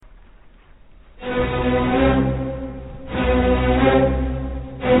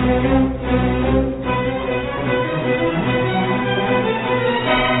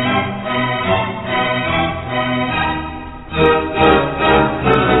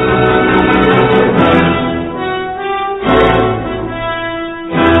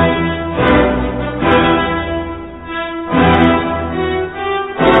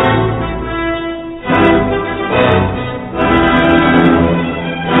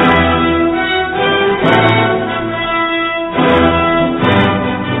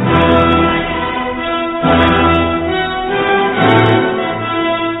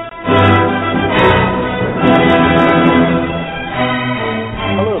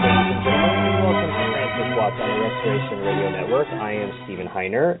Restoration Radio Network. I am Stephen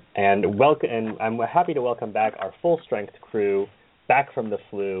Heiner, and I'm happy to welcome back our full-strength crew, back from the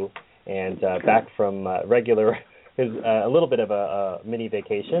flu, and back from a little bit of a mini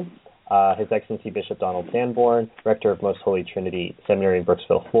vacation. His Excellency Bishop Donald Sanborn, Rector of Most Holy Trinity Seminary in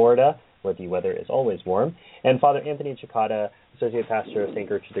Brooksville, Florida, where the weather is always warm, and Father Anthony Chicada, Associate Pastor of St.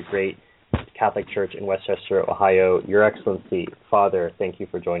 Gertrude the Great Catholic Church in Westchester, Ohio. Your Excellency, Father, thank you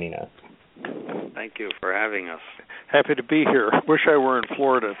for joining us. Thank you for having us. Happy to be here. Wish I were in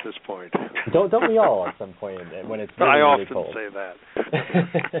Florida at this point. Don't we all at some point when it's really, really cold? I often say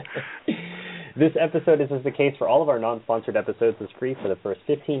that. This episode, as is the case for all of our non-sponsored episodes, is free for the first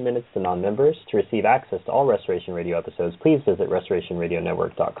 15 minutes to non-members. To receive access to all Restoration Radio episodes, please visit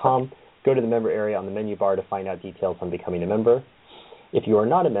restorationradionetwork.com. Go to the member area on the menu bar to find out details on becoming a member. If you are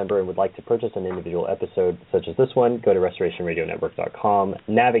not a member and would like to purchase an individual episode such as this one, go to restorationradionetwork.com,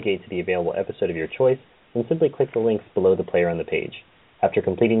 navigate to the available episode of your choice, and simply click the links below the player on the page. After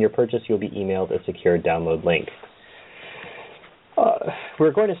completing your purchase, you'll be emailed a secure download link.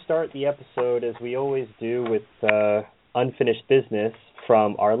 We're going to start the episode, as we always do, with unfinished business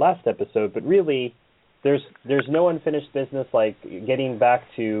from our last episode, but really there's no unfinished business like getting back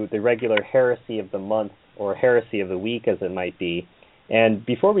to the regular heresy of the month, or heresy of the week as it might be. And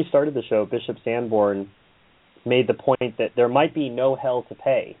before we started the show, Bishop Sanborn made the point that there might be no hell to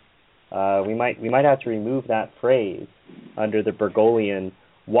pay. We might have to remove that phrase under the Bergoglian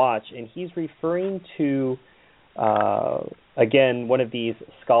watch, and he's referring to again one of these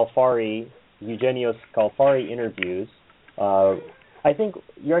Eugenio Scalfari interviews. I think,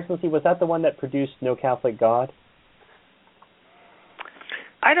 Your Excellency, was that the one that produced No Catholic God?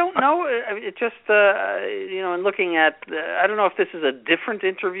 I don't know. It just, in looking at, I don't know if this is a different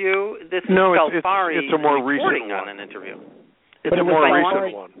interview. This is Scalfari it's a more recent one. On an interview. It's a more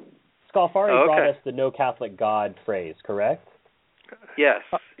recent one. Scalfari brought us the No Catholic God phrase, correct? Yes.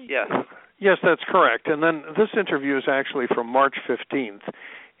 Yes, that's correct. And then this interview is actually from March 15th,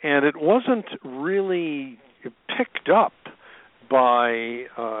 and it wasn't really picked up by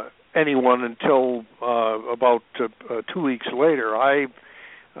anyone until about 2 weeks later. I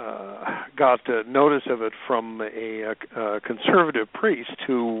got notice of it from a conservative priest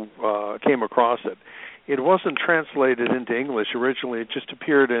who came across it. It wasn't translated into English originally. It just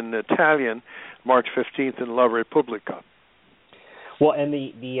appeared in Italian March 15th in La Repubblica. Well, and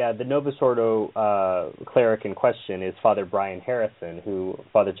the Novus Ordo cleric in question is Father Brian Harrison, who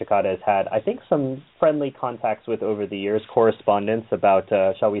Father Chicada has had, I think, some friendly contacts with over the years, correspondence about,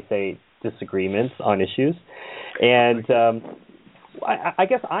 shall we say, disagreements on issues. And I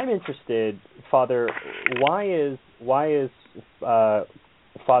guess I'm interested, Father, why is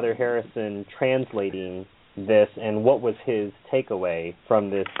Father Harrison translating this, and what was his takeaway from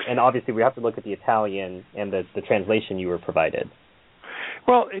this? And obviously we have to look at the Italian and the translation you were provided.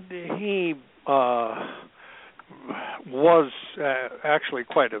 Well, he was actually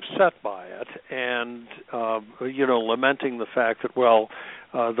quite upset by it, and lamenting the fact that,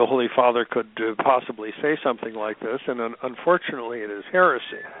 the Holy Father could possibly say something like this, and unfortunately it is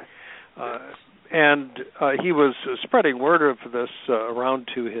heresy. And he was spreading word of this around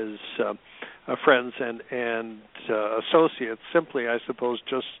to his friends and associates, simply, I suppose,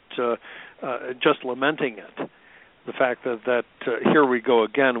 just lamenting it. The fact that here we go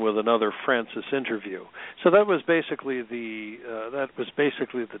again with another Francis interview. So that was basically the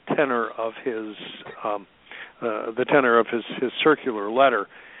tenor of his circular letter.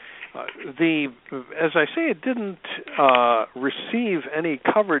 As I say, it didn't receive any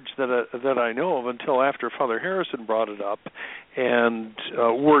coverage that I know of until after Father Harrison brought it up, and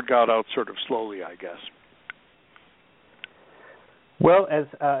word got out sort of slowly, I guess. Well, as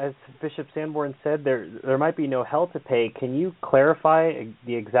Bishop Sanborn said, there might be no hell to pay. Can you clarify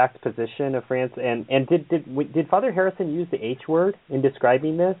the exact position of France? And did Father Harrison use the H word in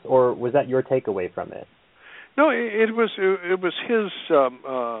describing this, or was that your takeaway from it? No, it was his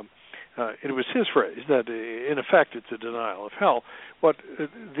phrase that, in effect, it's a denial of hell. What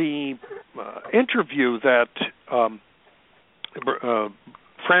the interview that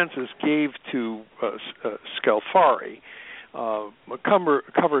Francis gave to Scalfari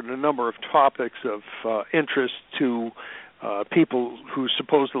covered a number of topics of interest to people who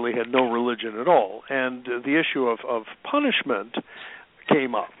supposedly had no religion at all, and the issue of punishment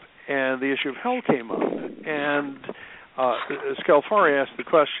came up, and the issue of hell came up, and Scalfari asked the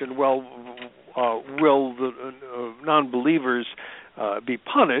question, will the non-believers be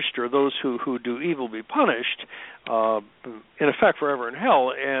punished, or those who do evil be punished, in effect forever in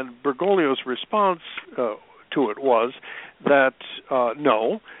hell? And Bergoglio's response to it was that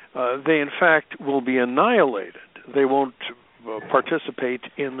no, they in fact will be annihilated. they won't participate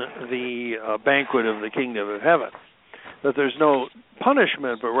in the banquet of the kingdom of heaven. That there's no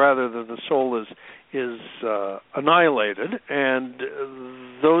punishment, but rather that the soul is annihilated, and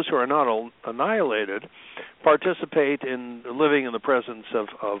those who are not annihilated participate in living in the presence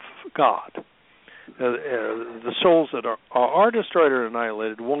of God. The souls that are destroyed or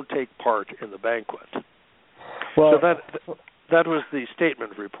annihilated won't take part in the banquet. Well, so that was the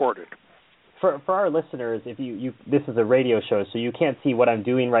statement reported. For our listeners, if you this is a radio show, so you can't see what I'm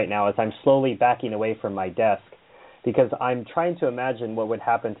doing right now as I'm slowly backing away from my desk, because I'm trying to imagine what would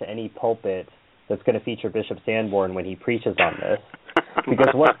happen to any pulpit that's going to feature Bishop Sanborn when he preaches on this.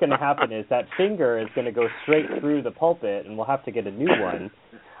 Because what's going to happen is that finger is going to go straight through the pulpit, and we'll have to get a new one,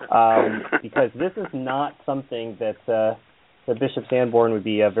 because this is not something that Bishop Sanborn would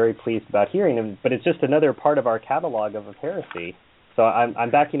be very pleased about hearing. But it's just another part of our catalog of heresy. So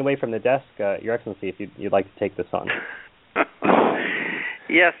I'm backing away from the desk, Your Excellency, if you'd like to take this on.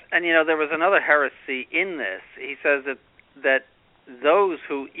 Yes, and there was another heresy in this. He says that those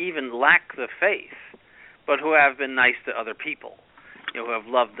who even lack the faith, but who have been nice to other people, who have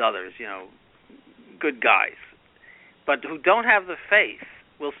loved others, good guys, but who don't have the faith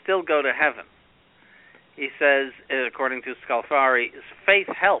will still go to heaven. He says, according to Scalfari, faith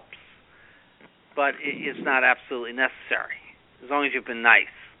helps, but it's not absolutely necessary, as long as you've been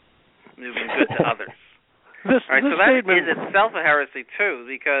nice, and you've been good to others. So that is itself a heresy, too,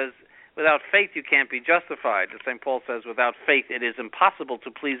 because without faith you can't be justified. As St. Paul says, without faith it is impossible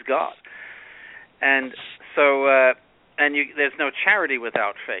to please God. And so, there's no charity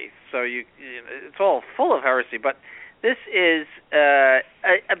without faith. So it's all full of heresy. But this is a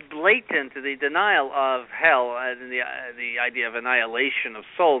blatant, the denial of hell and the idea of annihilation of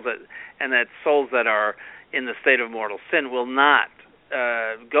souls, and that souls that are in the state of mortal sin will not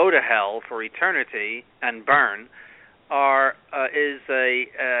go to hell for eternity and burn, is a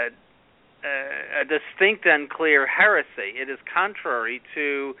distinct and clear heresy. It is contrary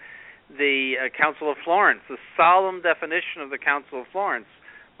to the Council of Florence, the solemn definition of the Council of Florence,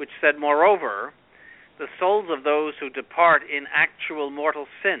 which said, moreover, the souls of those who depart in actual mortal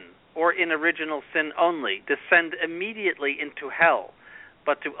sin or in original sin only descend immediately into hell,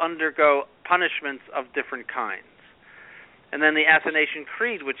 but to undergo punishments of different kinds. And then the Athanasian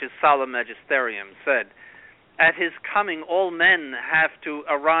Creed, which is Solemn Magisterium, said, at his coming all men have to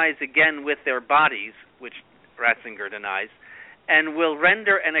arise again with their bodies, which Ratzinger denies, and will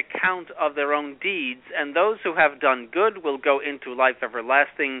render an account of their own deeds, and those who have done good will go into life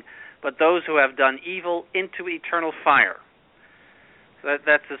everlasting, but those who have done evil into eternal fire. So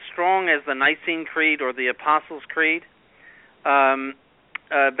that's as strong as the Nicene Creed or the Apostles' Creed.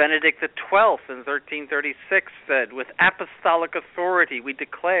 Benedict XII in 1336 said, with apostolic authority we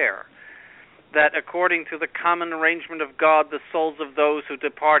declare that according to the common arrangement of God, the souls of those who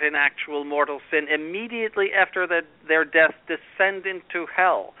depart in actual mortal sin immediately after their death descend into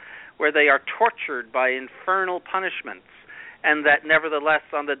hell, where they are tortured by infernal punishments, and that nevertheless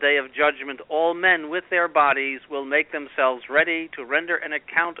on the day of judgment all men with their bodies will make themselves ready to render an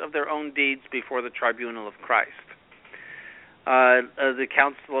account of their own deeds before the tribunal of Christ. The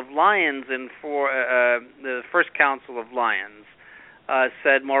Council of Lyons, the First Council of Lyons,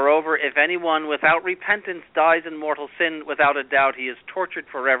 said, moreover, if anyone without repentance dies in mortal sin, without a doubt he is tortured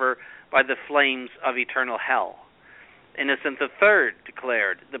forever by the flames of eternal hell. Innocent III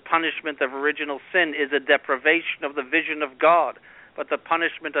declared, the punishment of original sin is a deprivation of the vision of God, but the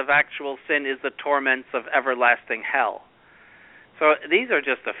punishment of actual sin is the torments of everlasting hell. So these are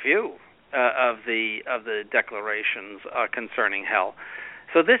just a few of the declarations concerning hell.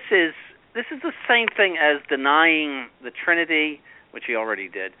 So this is the same thing as denying the Trinity, which he already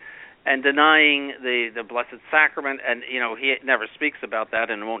did, and denying the Blessed Sacrament, and he never speaks about that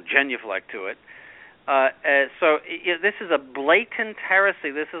and won't genuflect to it. So this is a blatant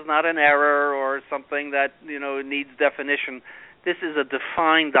heresy. This is not an error or something that needs definition. This is a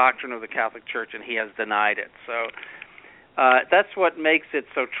defined doctrine of the Catholic Church, and he has denied it. So that's what makes it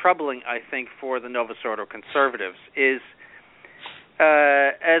so troubling, I think, for the Novus Ordo conservatives, is,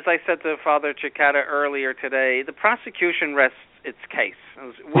 as I said to Father Cicada earlier today, the prosecution rests its case.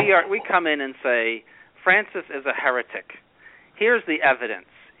 We come in and say, Francis is a heretic. Here's the evidence.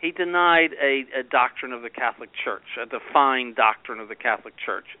 He denied a doctrine of the Catholic Church, a defined doctrine of the Catholic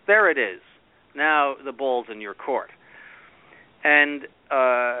Church. There it is. Now the ball's in your court. And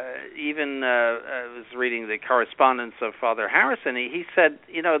even I was reading the correspondence of Father Harrison. He said,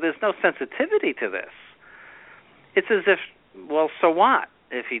 there's no sensitivity to this. It's as if, well, so what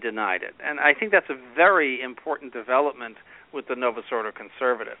if he denied it? And I think that's a very important development with the Novus Ordo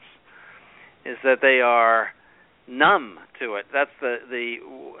conservatives, is that they are numb to it. That's the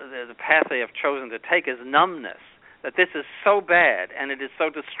path they have chosen to take, is numbness. That this is so bad and it is so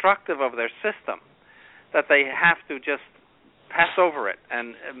destructive of their system that they have to just pass over it,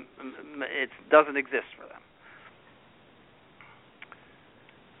 and it doesn't exist for them.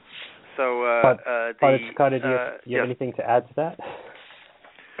 So, Father Cicada, do you have anything to add to that?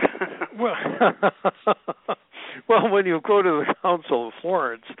 Well, when you go to the Council of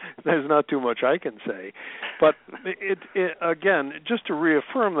Florence, there's not too much I can say. But it again, just to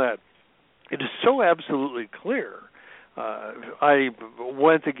reaffirm that, it is so absolutely clear. I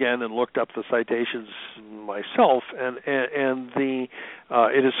went again and looked up the citations myself, and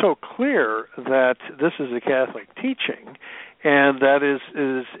it is so clear that this is a Catholic teaching, and that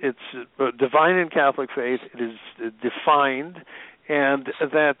it's divine in Catholic faith. It is defined, and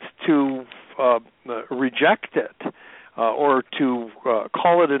that to reject it or to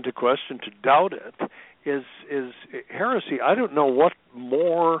call it into question, to doubt it, is heresy. I don't know what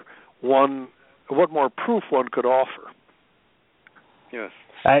more proof one could offer. Yes,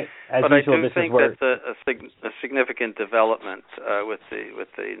 but I do think that's a significant development with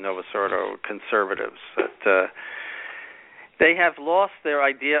the Novus Ordo conservatives, that they have lost their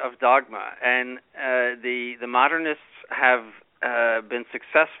idea of dogma, and the modernists have been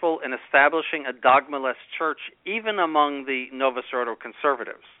successful in establishing a dogmaless church, even among the Novus Ordo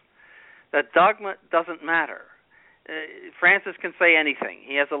conservatives. That dogma doesn't matter. Francis can say anything.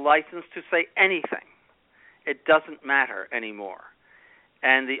 He has a license to say anything. It doesn't matter anymore.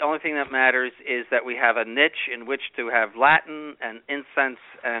 And the only thing that matters is that we have a niche in which to have Latin and incense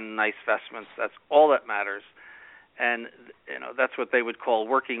and nice vestments. That's all that matters. And that's what they would call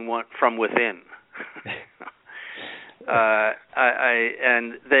working from within.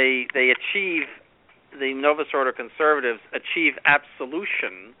 And they achieve, the Novus Ordo conservatives achieve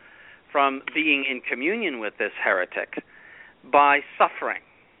absolution from being in communion with this heretic by suffering.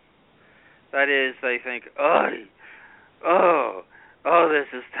 That is, they think, oh, this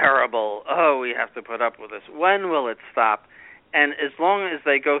is terrible. Oh, we have to put up with this. When will it stop? And as long as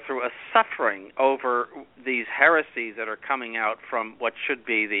they go through a suffering over these heresies that are coming out from what should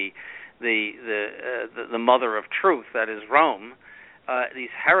be the mother of truth, that is Rome,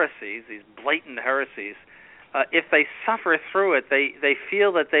 these heresies, these blatant heresies, if they suffer through it, they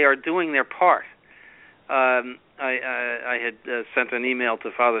feel that they are doing their part. I had sent an email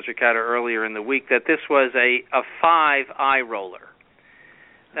to Father Cicada earlier in the week that this was a 5 eye roller.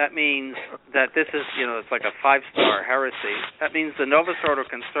 That means that this is, it's like a 5-star heresy. That means the Novus Ordo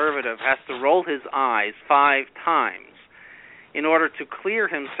conservative has to roll his eyes 5 times in order to clear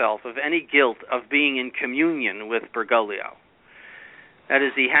himself of any guilt of being in communion with Bergoglio. That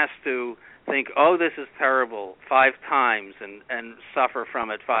is, he has to think, this is terrible 5 times and suffer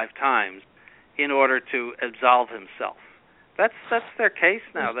from it 5 times in order to absolve himself. That's their case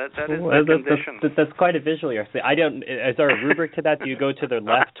now. That is their condition. That's quite a visual. I don't. Is there a rubric to that? Do you go to the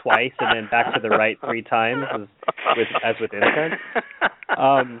left twice and then back to the right 3 times, as with incense?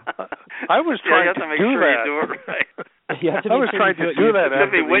 I was trying to do that. You do it right. I was trying to do that. There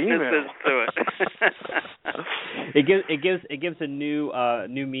be witnesses to it. It gives a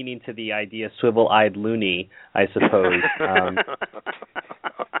new meaning to the idea swivel-eyed loony, I suppose.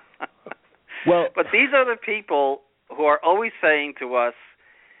 Well, but these are the people who are always saying to us,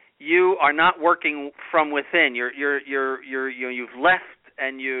 "You are not working from within. You've left,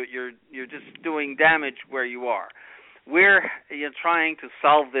 and you're just doing damage where you are. We're trying to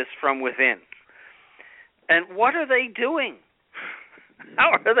solve this from within." And what are they doing?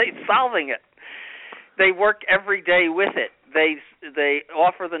 How are they solving it? They work every day with it. They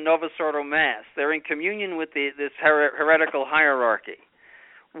offer the Novus Ordo Mass. They're in communion with this heretical hierarchy.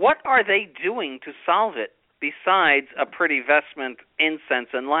 What are they doing to solve it besides a pretty vestment, incense,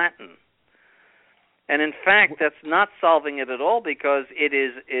 and Latin? And in fact, that's not solving it at all, because it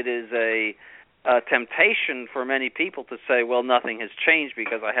is a temptation for many people to say, well, nothing has changed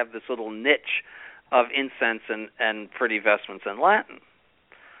because I have this little niche of incense and pretty vestments and Latin.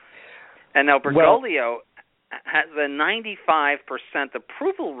 And now Bergoglio has a 95%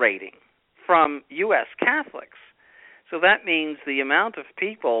 approval rating from U.S. Catholics. So that means the amount of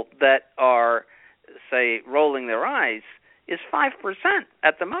people that are, say, rolling their eyes is 5%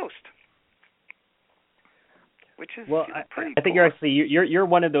 at the most, which is pretty I think cool. you're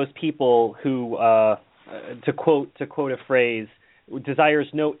one of those people who, to quote a phrase, desires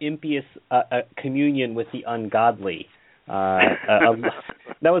no impious communion with the ungodly.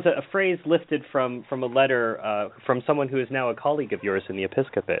 That was a phrase lifted from a letter from someone who is now a colleague of yours in the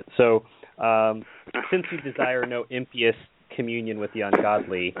episcopate. So, since you desire no impious communion with the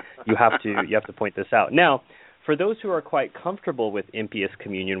ungodly, you have to point this out. Now, for those who are quite comfortable with impious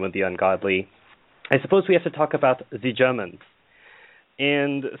communion with the ungodly, I suppose we have to talk about the Germans,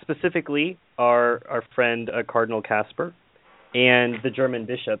 and specifically our friend Cardinal Casper and the German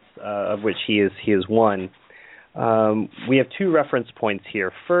bishops, of which he is one. We have two reference points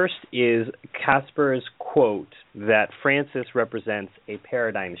here. First is Casper's quote that Francis represents a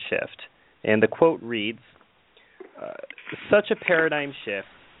paradigm shift. And the quote reads, "Such a paradigm shift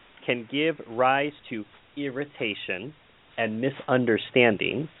can give rise to irritation and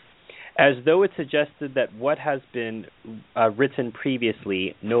misunderstanding, as though it suggested that what has been written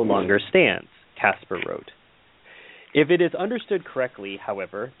previously no longer stands," Casper wrote. If it is understood correctly,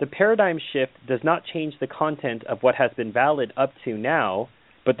 however, the paradigm shift does not change the content of what has been valid up to now,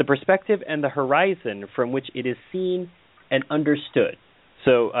 but the perspective and the horizon from which it is seen and understood.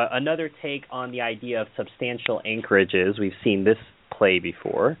 So another take on the idea of substantial anchorages. We've seen this play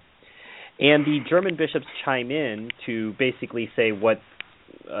before. And the German bishops chime in to basically say what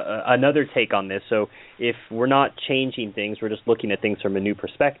another take on this. So if we're not changing things, we're just looking at things from a new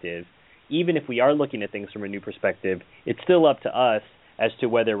perspective. Even if we are looking at things from a new perspective, it's still up to us as to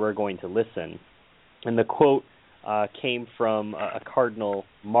whether we're going to listen. And the quote came from a Cardinal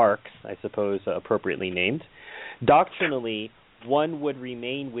Marx, I suppose appropriately named. "Doctrinally, one would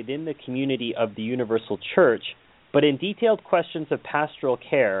remain within the community of the universal church, but in detailed questions of pastoral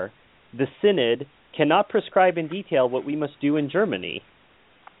care, the synod cannot prescribe in detail what we must do in Germany."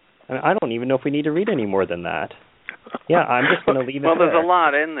 I don't even know if we need to read any more than that. Yeah, I'm just going to leave it there. Well, there's a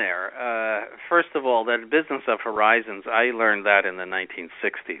lot in there. First of all, that business of horizons, I learned that in the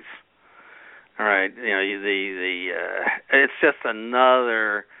 1960s. All right, it's just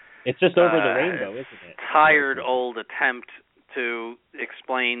another. It's just over the rainbow, isn't it? Tired old attempt to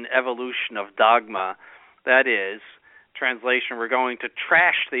explain evolution of dogma. That is, translation, we're going to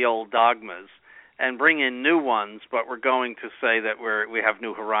trash the old dogmas and bring in new ones, but we're going to say that we have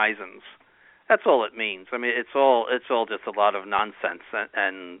new horizons. That's all it means. I mean, it's all just a lot of nonsense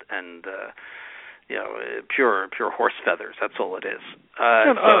and pure horse feathers. That's all it is.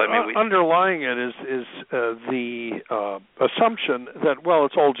 Underlying it is the assumption that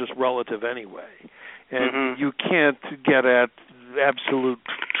it's all just relative anyway, and you can't get at absolute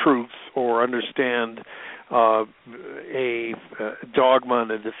truth or understand a dogma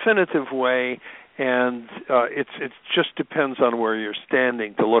in a definitive way. And it just depends on where you're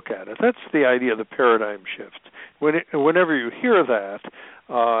standing to look at it. That's the idea of the paradigm shift. Whenever you hear that,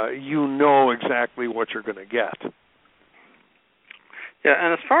 you know exactly what you're going to get. Yeah,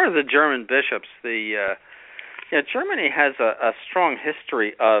 and as far as the German bishops, Germany has a strong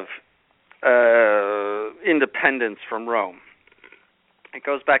history of independence from Rome. It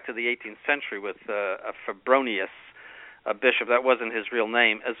goes back to the 18th century with Febronius, a bishop. That wasn't his real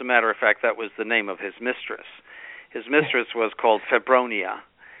name. As a matter of fact, that was the name of his mistress. His mistress was called Febronia,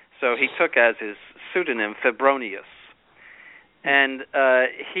 so he took as his pseudonym Febronius. And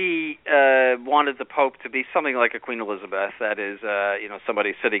he wanted the Pope to be something like a Queen Elizabeth, that is,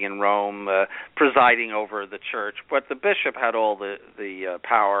 somebody sitting in Rome, presiding over the church. But the bishop had all the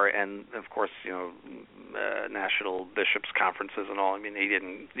power, and of course, national bishops' conferences and all. I mean, he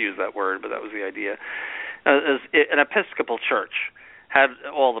didn't use that word, but that was the idea. An Episcopal church had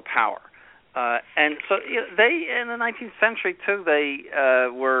all the power. And so they, in the 19th century, too, they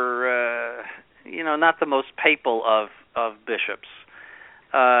were, not the most papal of bishops.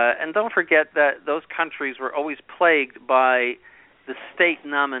 And don't forget that those countries were always plagued by the state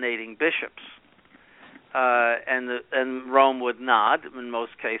nominating bishops. And Rome would nod in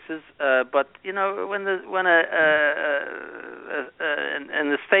most cases, but when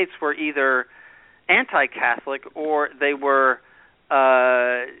the states were either anti-Catholic or they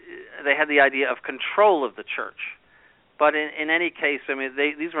had the idea of control of the church. But in any case, I mean,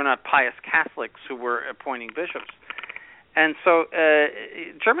 these were not pious Catholics who were appointing bishops, and so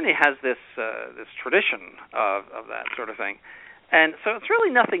Germany has this tradition of that sort of thing, and so it's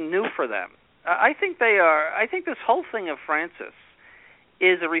really nothing new for them. I think this whole thing of Francis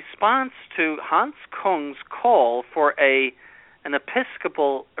is a response to Hans Kung's call for an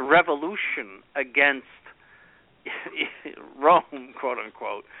Episcopal revolution against Rome, quote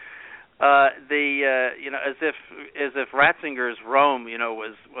unquote. As if Ratzinger's Rome,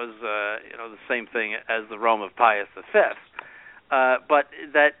 was the same thing as the Rome of Pius V, but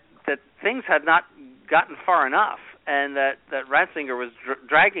that things had not gotten far enough, and that Ratzinger was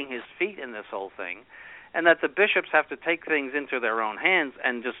dragging his feet in this whole thing, and that the bishops have to take things into their own hands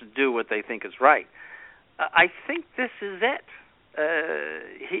and just do what they think is right. I think this is it.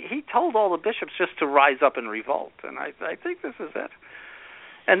 He told all the bishops just to rise up and revolt, and I think this is it.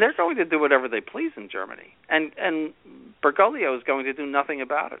 And they're going to do whatever they please in Germany. And Bergoglio is going to do nothing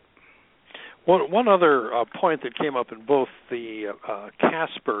about it. One other point that came up in both the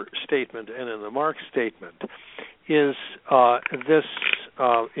Casper statement and in the Marx statement is the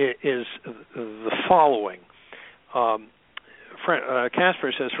following.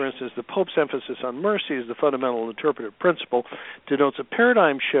 Casper says, for instance, the Pope's emphasis on mercy as the fundamental interpretive principle denotes a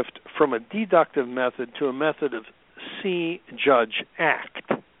paradigm shift from a deductive method to a method of see, judge,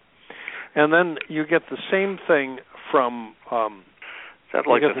 act. And then you get the same thing from... is that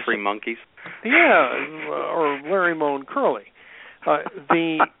like the Three Monkeys? Yeah, or Larry Moan Curly. So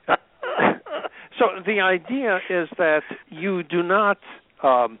the idea is that you do not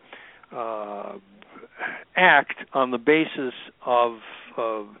act on the basis of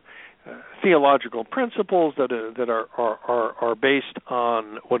theological principles that are based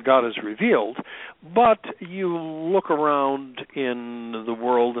on what God has revealed, but you look around in the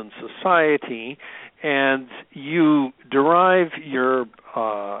world and society, and you derive your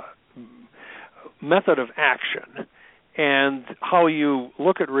method of action and how you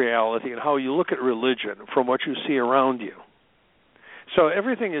look at reality and how you look at religion from what you see around you. So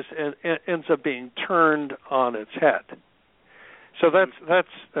everything ends up being turned on its head. So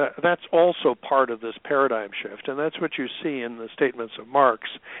that's also part of this paradigm shift, and that's what you see in the statements of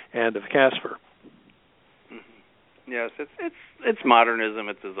Marx and of Casper. Yes, it's modernism.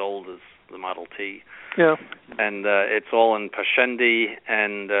 It's as old as the Model T. Yeah, and it's all in Pascendi,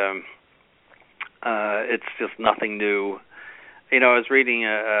 and it's just nothing new. I was reading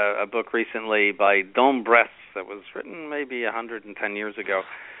a book recently by Dombress that was written maybe 110 years ago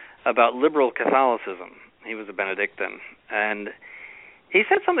about liberal Catholicism. He was a Benedictine, and he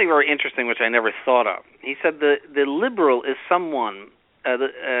said something very interesting which I never thought of. He said the liberal is someone,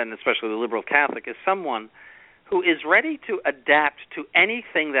 and especially the liberal Catholic, is someone who is ready to adapt to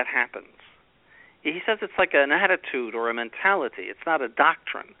anything that happens. He says it's like an attitude or a mentality. It's not a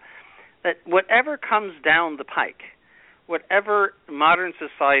doctrine. That whatever comes down the pike, whatever modern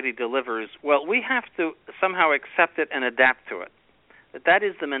society delivers, well, we have to somehow accept it and adapt to it. That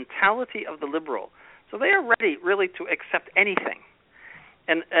is the mentality of the liberal. So they are ready, really, to accept anything.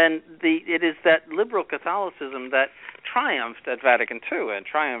 And it is that liberal Catholicism that triumphed at Vatican II and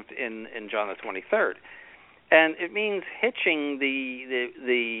triumphed in John the 23rd. And it means hitching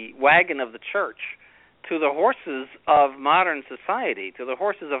the wagon of the church to the horses of modern society, to the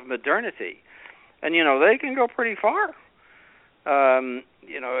horses of modernity. And, they can go pretty far.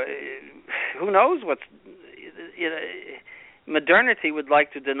 Who knows what's... modernity would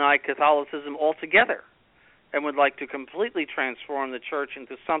like to deny Catholicism altogether and would like to completely transform the church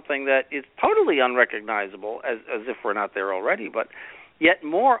into something that is totally unrecognizable, as if we're not there already, but yet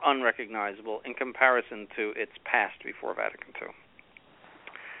more unrecognizable in comparison to its past before Vatican II.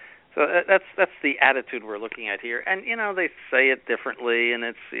 So that's the attitude we're looking at here. And, they say it differently, and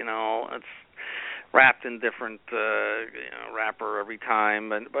it's wrapped in different wrapper every time,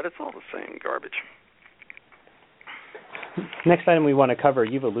 but it's all the same garbage. Next item we want to cover,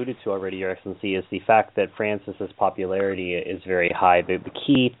 you've alluded to already, Your Excellency, is the fact that Francis's popularity is very high. The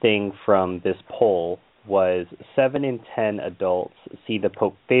key thing from this poll was 7 in 10 adults see the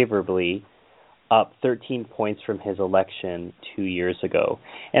Pope favorably, up 13 points from his election 2 years ago.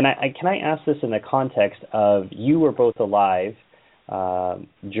 And can I ask this in the context of you were both alive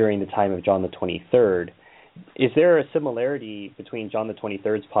during the time of John the 23rd. Is there a similarity between John the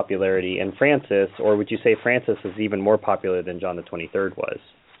 23rd's popularity and Francis, or would you say Francis is even more popular than John the 23rd was?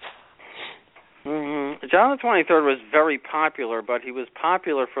 Mm-hmm. John the 23rd was very popular, but he was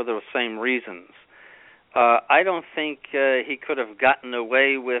popular for those same reasons. I don't think he could have gotten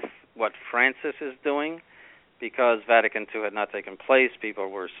away with what Francis is doing because Vatican II had not taken place. People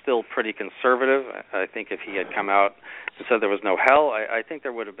were still pretty conservative. I think if he had come out and said there was no hell, I think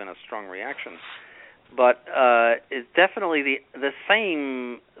there would have been a strong reaction. But it's definitely the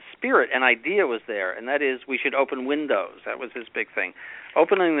same spirit and idea was there, and that is we should open windows. That was his big thing.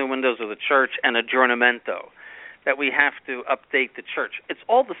 Opening the windows of the church and aggiornamento, that we have to update the church. It's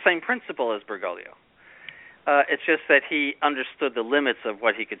all the same principle as Bergoglio. It's just that he understood the limits of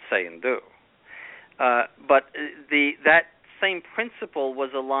what he could say and do. But that same principle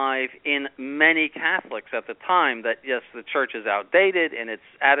was alive in many Catholics at the time, that, yes, the church is outdated in its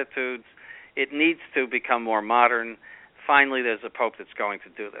attitudes. It needs to become more modern. Finally, there's a pope that's going to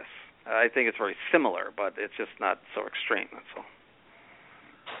do this. I think it's very similar, but it's just not so extreme, that's all.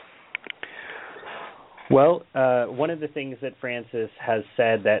 Well, one of the things that Francis has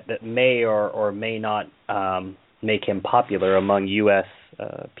said that may or may not make him popular among U.S.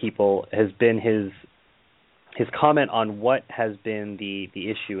 people has been his his comment on what has been the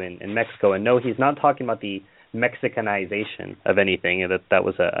issue in Mexico. And no, he's not talking about the Mexicanization of anything. That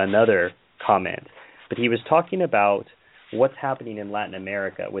was another comment. But he was talking about what's happening in Latin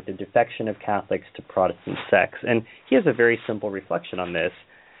America with the defection of Catholics to Protestant sects. And he has a very simple reflection on this.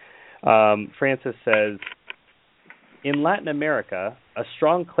 Francis says, in Latin America, a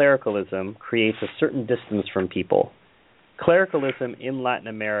strong clericalism creates a certain distance from people. Clericalism in Latin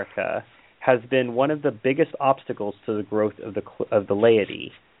America has been one of the biggest obstacles to the growth of the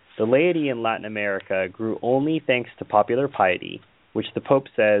laity. The laity in Latin America grew only thanks to popular piety, which the Pope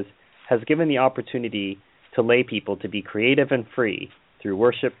says has given the opportunity to lay people to be creative and free through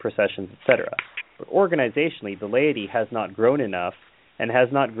worship, processions, etc. But organizationally, the laity has not grown enough and has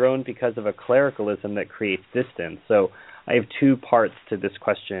not grown because of a clericalism that creates distance. So I have two parts to this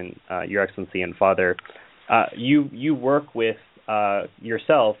question, Your Excellency and Father. You work with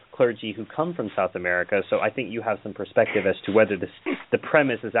yourself, clergy who come from South America, so I think you have some perspective as to whether the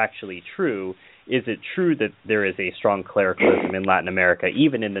premise is actually true. Is it true that there is a strong clericalism in Latin America,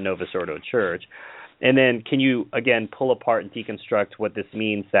 even in the Novus Ordo Church? And then can you, again, pull apart and deconstruct what this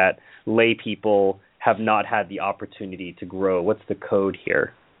means that lay people have not had the opportunity to grow? What's the code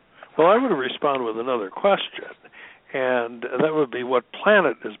here? Well, I would respond with another question, and that would be, what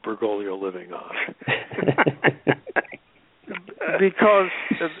planet is Bergoglio living on? Because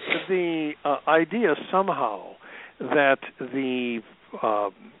the idea somehow that the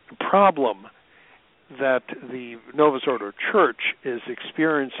problem that the Novus Ordo Church is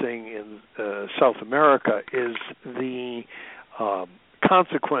experiencing in South America is the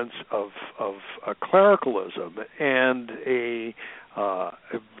consequence of a clericalism and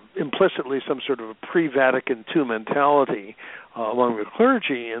implicitly some sort of a pre-Vatican II mentality among the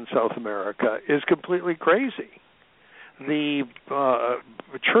clergy in South America is completely crazy. The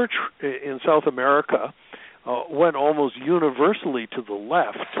church in South America went almost universally to the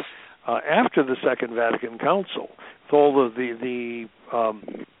left after the Second Vatican Council, with all of the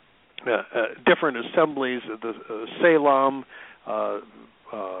different assemblies, the Salem,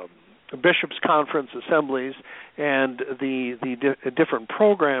 Bishops' Conference assemblies, and the different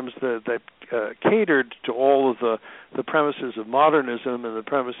programs that catered to all of the premises of modernism and the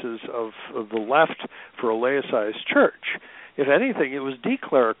premises of the left for a laicized church. If anything, it was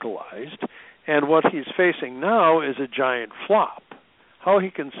declericalized, and what he's facing now is a giant flop. How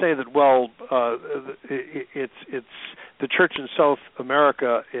he can say that, well, it's the church in South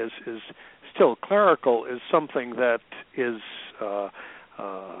America is still clerical is something that is,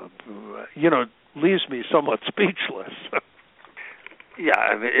 leaves me somewhat speechless. Yeah,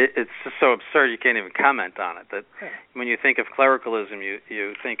 I mean, it's just so absurd you can't even comment on it. That when you think of clericalism,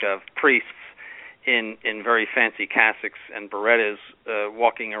 you think of priests in very fancy cassocks and berettas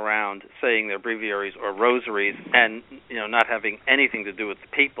walking around saying their breviaries or rosaries, and not having anything to do with the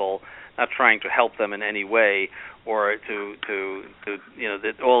people, not trying to help them in any way, or to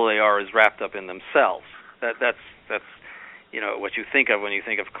that all they are is wrapped up in themselves. That's what you think of when you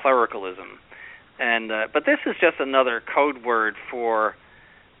think of clericalism. And but this is just another code word for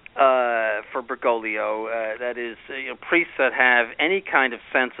Bergoglio. That is, priests that have any kind of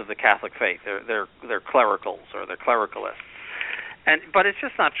sense of the Catholic faith. They're clericals or they're clericalists. But it's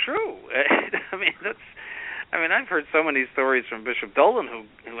just not true. I've heard so many stories from Bishop Dolan,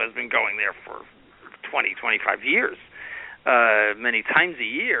 who has been going there for 20, 25 years, many times a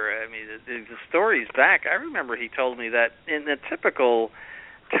year. I mean, the stories back. I remember he told me that in a typical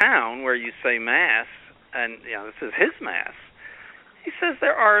town where you say Mass, and this is his Mass, he says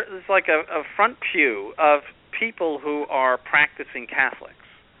there's like a front pew of people who are practicing Catholics.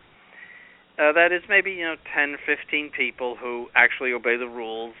 That is maybe 10, 15 people who actually obey the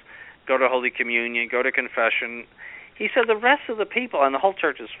rules, go to Holy Communion, go to confession. He said the rest of the people, and the whole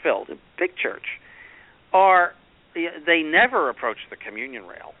church is filled, a big church, they never approach the communion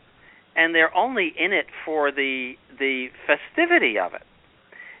rail, and they're only in it for the festivity of it.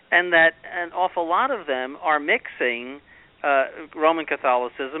 And that an awful lot of them are mixing Roman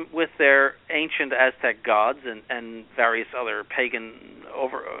Catholicism with their ancient Aztec gods and various other pagan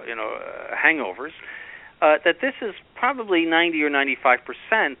hangovers. That this is probably 90 or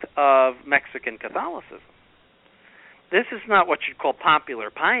 95% of Mexican Catholicism. This is not what you'd call popular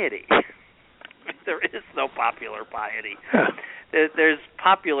piety. There is no popular piety. There's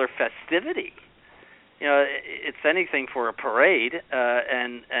popular festivity. It's anything for a parade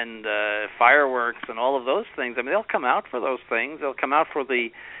and fireworks and all of those things. I mean, they'll come out for those things. They'll come out for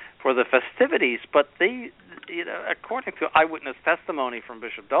the festivities. But according to eyewitness testimony from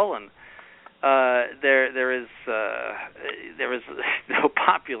Bishop Dolan, there is no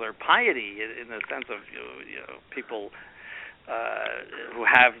popular piety in the sense of people who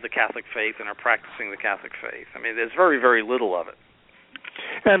have the Catholic faith and are practicing the Catholic faith. I mean, there's very, very little of it.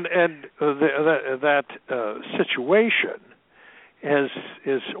 And that situation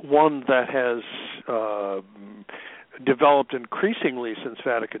is one that has developed increasingly since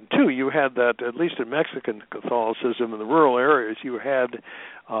Vatican II. You had that, at least in Mexican Catholicism in the rural areas, you had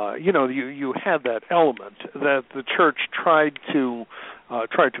you had that element that the Church tried to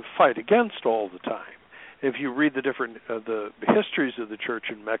fight against all the time. If you read the different the histories of the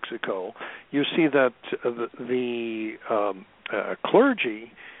Church in Mexico, you see that the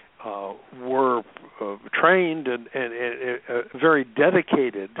clergy were trained and very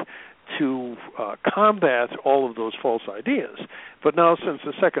dedicated to combat all of those false ideas. But now, since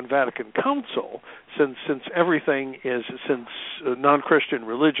the Second Vatican Council, since non-Christian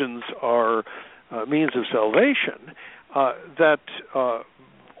religions are means of salvation, that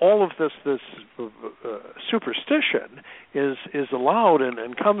all of this superstition is allowed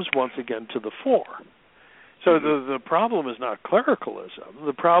and comes once again to the fore. So the problem is not clericalism.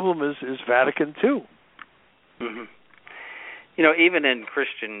 The problem is Vatican II. Mm-hmm. Even in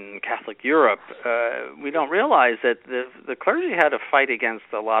Christian Catholic Europe, we don't realize that the clergy had to fight against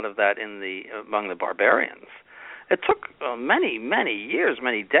a lot of that among the barbarians. It took many, many years,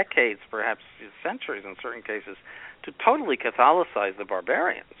 many decades, perhaps centuries in certain cases, to totally Catholicize the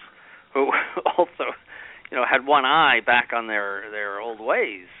barbarians, who also, had one eye back on their old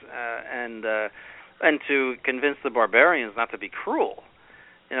ways, and to convince the barbarians not to be cruel.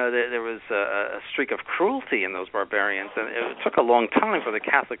 There was a streak of cruelty in those barbarians, and it took a long time for the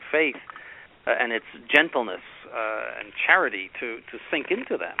Catholic faith and its gentleness and charity to sink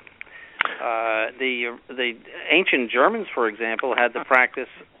into them. The ancient Germans, for example, had the practice,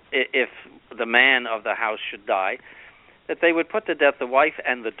 if the man of the house should die, that they would put to death the wife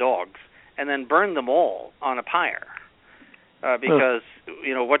and the dogs and then burn them all on a pyre. Because,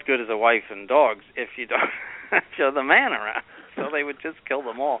 what good is a wife and dogs if you don't show the man around? So they would just kill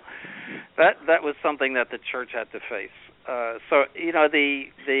them all. That was something that the Church had to face. The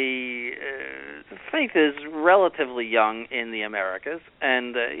faith is relatively young in the Americas,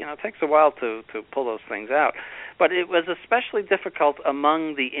 and it takes a while to pull those things out. But it was especially difficult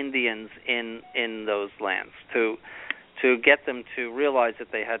among the Indians in those lands to get them to realize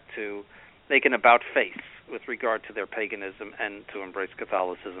that they had to make an about face with regard to their paganism and to embrace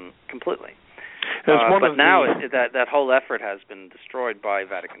Catholicism completely. But now that whole effort has been destroyed by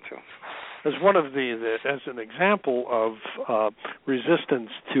Vatican II. As an example of resistance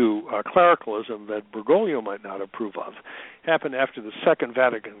to clericalism that Bergoglio might not approve of, happened after the Second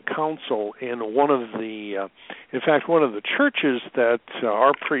Vatican Council in one of the churches that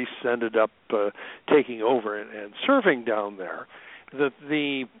our priests ended up taking over and serving down there. That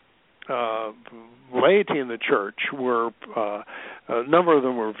the laity in the church were a number of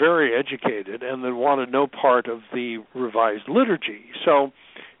them were very educated and they wanted no part of the revised liturgy. So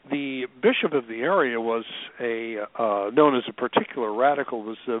the bishop of the area was known as a particular radical,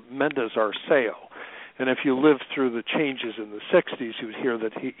 was Mendez Arceo. And if you lived through the changes in the 60s, you would hear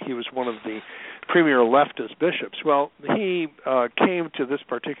that he was one of the premier leftist bishops. Well, he came to this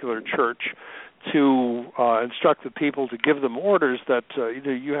particular church to instruct the people, to give them orders that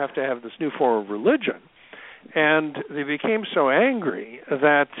you have to have this new form of religion. And they became so angry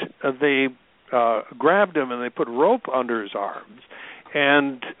that they grabbed him and they put rope under his arms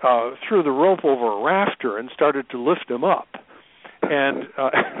and threw the rope over a rafter and started to lift him up. And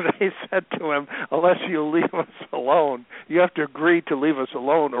they said to him, unless you leave us alone, you have to agree to leave us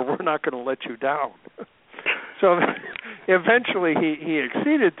alone or we're not going to let you down. So eventually he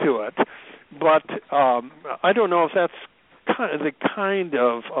acceded to it. But I don't know if that's the kind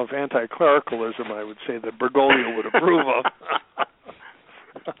of anti-clericalism, I would say, that Bergoglio would approve of.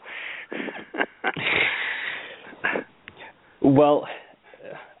 Well,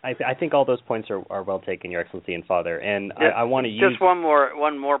 I think all those points are well taken, Your Excellency and Father. And I want to use... Just one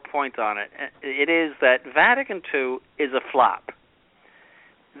more point on it. It is that Vatican II is a flop.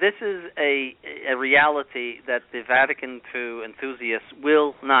 This is a reality that the Vatican II enthusiasts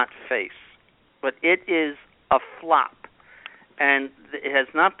will not face. But it is a flop, and it has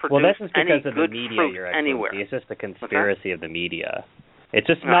not produced any good fruit anywhere. It's just the conspiracy of the media. It's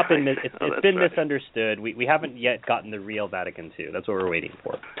just not been. It's been misunderstood. We haven't yet gotten the real Vatican II. That's what we're waiting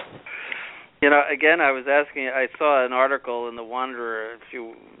for. Again, I was asking. I saw an article in the Wanderer a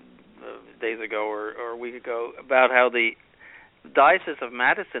few days ago or a week ago about how the Diocese of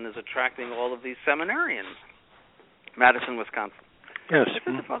Madison is attracting all of these seminarians. Madison, Wisconsin. Yes. I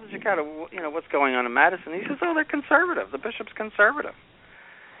said to Father Cicada, what's going on in Madison? He says, oh, they're conservative. The bishop's conservative.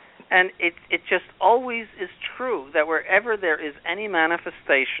 And it just always is true that wherever there is any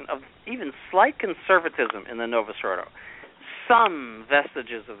manifestation of even slight conservatism in the Novus Ordo, some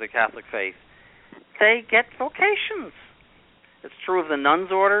vestiges of the Catholic faith, they get vocations. It's true of the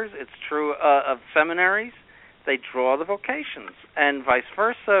nuns' orders. It's true of seminaries. They draw the vocations, and vice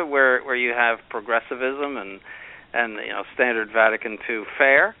versa, where you have progressivism and standard Vatican II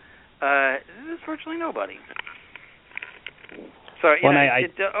fare, there's virtually nobody. So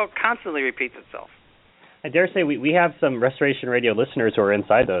it constantly repeats itself. I dare say we have some Restoration Radio listeners who are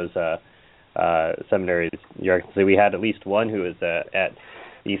inside those seminaries. We had at least one who was at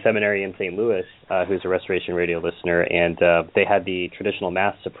the seminary in St. Louis, who's a Restoration Radio listener, and they had the traditional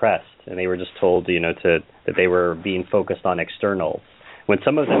Mass suppressed, and they were just told, that they were being focused on externals. When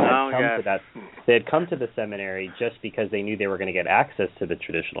some of them had come to that, they had come to the seminary just because they knew they were going to get access to the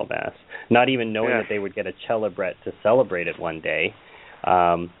traditional Mass, not even knowing that they would get a celebret to celebrate it one day.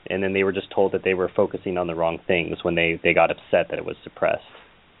 And then they were just told that they were focusing on the wrong things when they got upset that it was suppressed.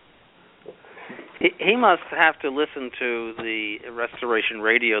 He must have to listen to the Restoration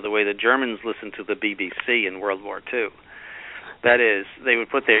Radio the way the Germans listened to the BBC in World War II. That is, they would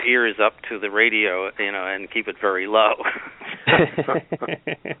put their ears up to the radio, and keep it very low.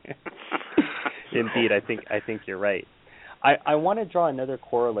 Indeed, I think you're right. I want to draw another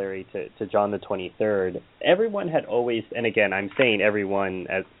corollary to John the 23rd. Everyone had always, and again, I'm saying everyone,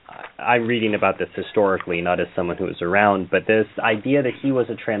 as I'm reading about this historically, not as someone who was around, but this idea that he was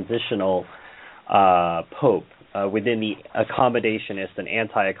a transitional pope within the accommodationist and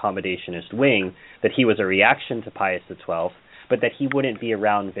anti-accommodationist wing, that he was a reaction to Pius XII, but that he wouldn't be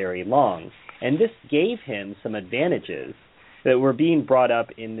around very long. And this gave him some advantages that were being brought up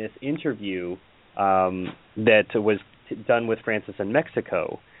in this interview that was done with Francis in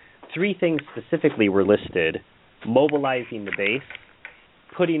Mexico. 3 things specifically were listed: mobilizing the base,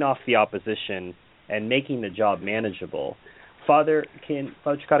 putting off the opposition, and making the job manageable. Father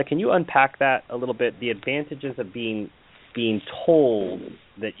Cicada, can you unpack that a little bit? The advantages of being told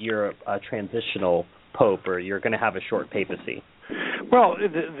that you're a transitional pope or you're going to have a short papacy. Well,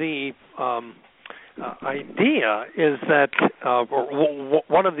 the idea is that,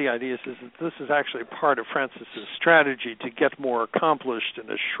 one of the ideas is that this is actually part of Francis's strategy to get more accomplished in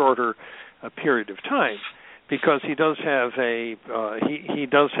a shorter period of time, because he does have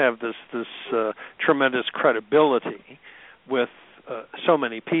this tremendous credibility with so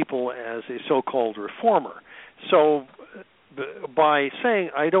many people as a so-called reformer. So by saying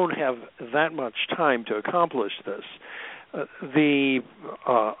I don't have that much time to accomplish this, the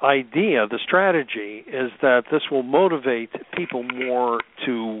idea, the strategy, is that this will motivate people more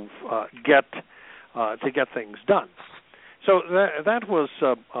to get things done. So that was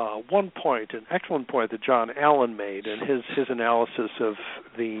one point, an excellent point that John Allen made in his analysis of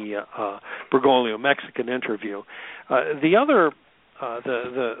the Bergoglio Mexican interview. The other,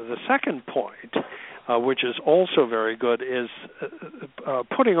 the second point, which is also very good, is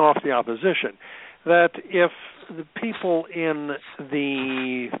putting off the opposition. That if the people in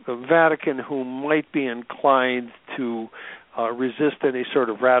the Vatican who might be inclined to resist any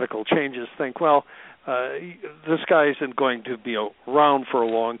sort of radical changes think, well, this guy isn't going to be around for a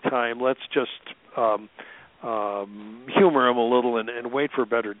long time, let's just humor him a little and wait for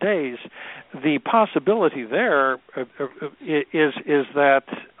better days, the possibility there is that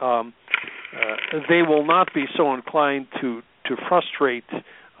they will not be so inclined to frustrate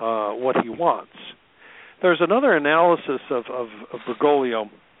what he wants. There's another analysis of Bergoglio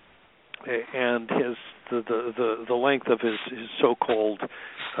and the length of his so-called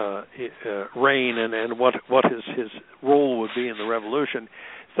reign and what his role would be in the revolution,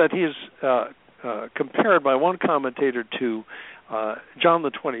 that he is compared by one commentator to John the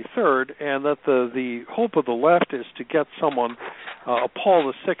 23rd, and that the hope of the left is to get someone, a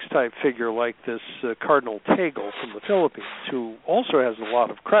Paul VI type figure like this Cardinal Tagle from the Philippines, who also has a lot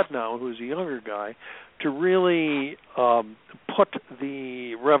of cred now, who's a younger guy, to really put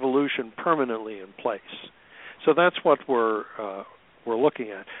the revolution permanently in place. So that's what we're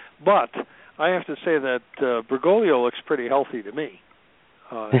looking at. But I have to say that Bergoglio looks pretty healthy to me.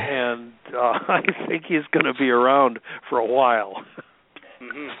 And I think he's going to be around for a while.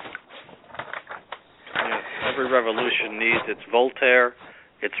 Mm-hmm. Yeah, every revolution needs its Voltaire,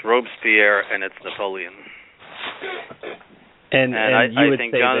 its Robespierre, and its Napoleon. And I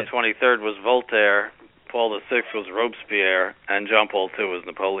think John the 23rd was Voltaire, Paul VI was Robespierre, and John Paul II was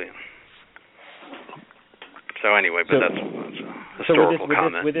Napoleon. So anyway, but that's a historical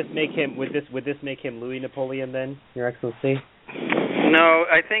comment. Would this make him Louis Napoleon then, Your Excellency? No,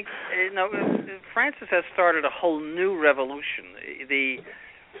 I think Francis has started a whole new revolution. The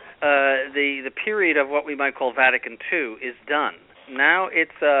period of what we might call Vatican II is done. Now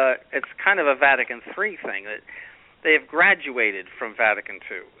it's kind of a Vatican III thing. They have graduated from Vatican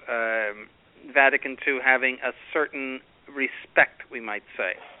II. Vatican II having a certain respect, we might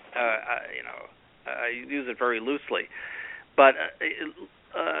say. I use it very loosely, but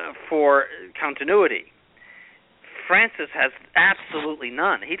for continuity, Francis has absolutely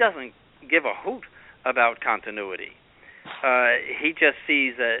none. He doesn't give a hoot about continuity. He just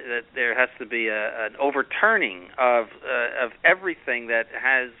sees that there has to be an overturning of everything that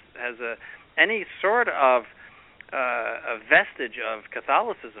has any sort of a vestige of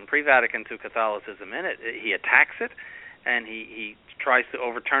Catholicism, pre-Vatican II Catholicism in it. He attacks it, and he tries to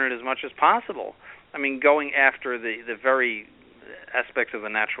overturn it as much as possible. I mean, going after the very aspects of the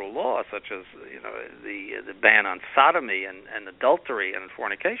natural law, such as the ban on sodomy and adultery and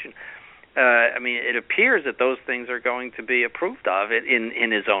fornication. I mean, it appears that those things are going to be approved of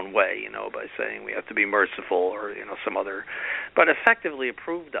in his own way, by saying we have to be merciful or some other, but effectively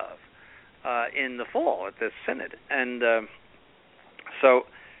approved of in the fall at this synod. And so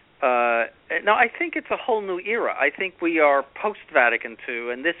I think it's a whole new era. I think we are post-Vatican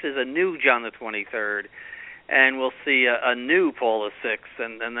II, and this is a new John the 23rd, and we'll see a new Paul VI,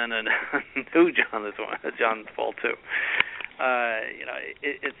 and then a new John Paul II.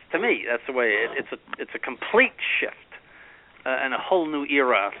 It's to me that's the way it's a complete shift and a whole new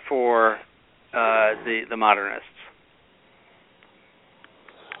era for the modernists.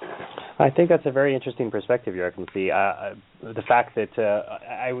 I think that's a very interesting perspective, Your Excellency. The fact that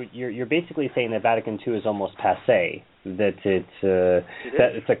you're basically saying that Vatican II is almost passé. That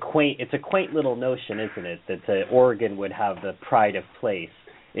it's a quaint little notion, isn't it? That Oregon would have the pride of place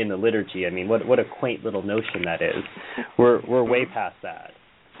in the liturgy. I mean, what a quaint little notion that is. We're way past that.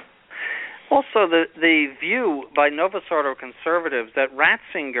 Also, the view by Novus Ordo conservatives that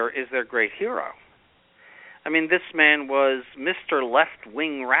Ratzinger is their great hero. I mean, this man was Mr.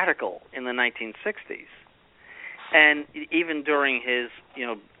 Left-wing radical in the 1960s, and even during his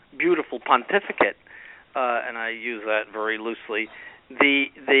beautiful pontificate, and I use that very loosely.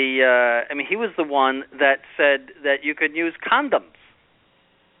 He was the one that said that you could use condoms.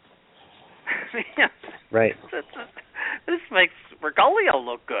 Right. This makes Bergoglio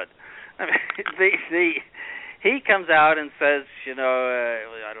look good. I mean, he comes out and says, I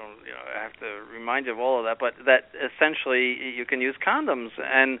have to remind you of all of that, but that essentially you can use condoms,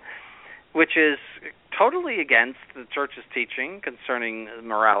 and which is totally against the Church's teaching concerning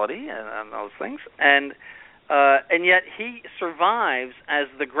morality and those things, and yet he survives as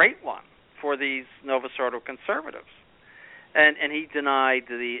the great one for these Novus Ordo conservatives, and he denied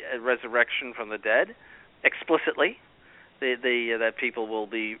the resurrection from the dead explicitly. That people will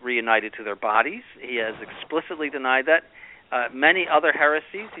be reunited to their bodies. He has explicitly denied that. Many other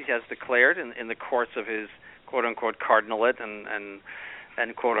heresies he has declared in the course of his quote-unquote cardinalate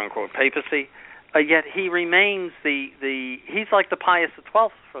and quote-unquote papacy. Yet he remains he's like the Pius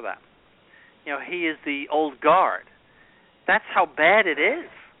XII for them. He is the old guard. That's how bad it is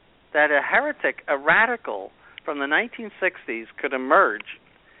that a heretic, a radical from the 1960s could emerge,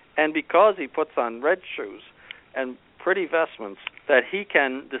 and because he puts on red shoes and pretty vestments, that he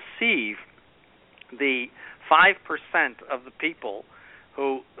can deceive the 5% of the people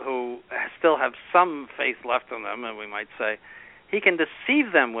who still have some faith left in them, and we might say, he can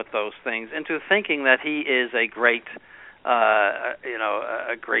deceive them with those things into thinking that he is a great,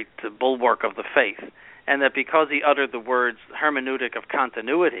 a great bulwark of the faith, and that because he uttered the words hermeneutic of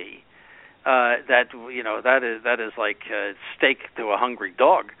continuity, that is like steak to a hungry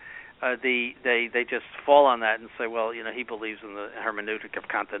dog. They just fall on that and say, well, he believes in the hermeneutic of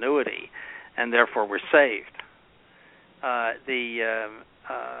continuity, and therefore we're saved.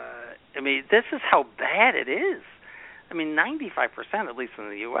 This is how bad it is. I mean, 95%, at least in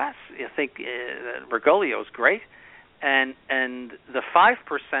the U.S., you think Bergoglio is great, and the 5%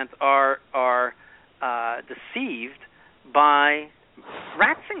 are deceived by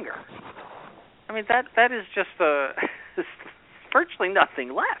Ratzinger. I mean, that is just virtually nothing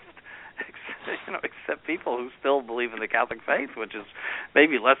left. Except people who still believe in the Catholic faith, which is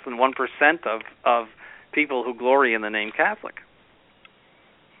maybe less than 1% of people who glory in the name Catholic.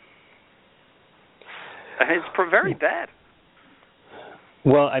 It's very bad.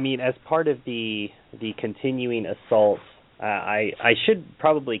 Well, I mean, as part of the continuing assault, I should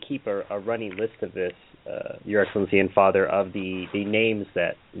probably keep a running list of this, Your Excellency and Father, of the names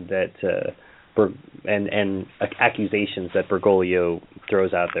that and accusations that Bergoglio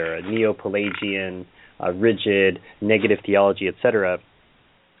throws out there. A Neo-Pelagian, rigid, negative theology, etc.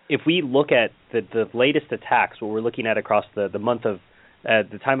 If we look at the latest attacks, what we're looking at across the month of,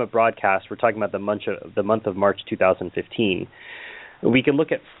 at the time of broadcast, we're talking about the month of March 2015. We can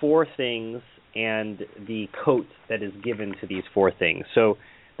look at 4 things and the coat that is given to these 4 things. So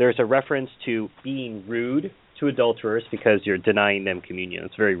there's a reference to being rude to adulterers because you're denying them communion.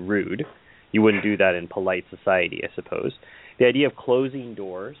 It's very rude. You wouldn't do that in polite society, I suppose. The idea of closing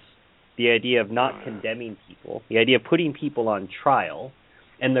doors, the idea of not condemning people, the idea of putting people on trial,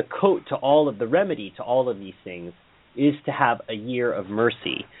 and the coat to all of the remedy to all of these things is to have a year of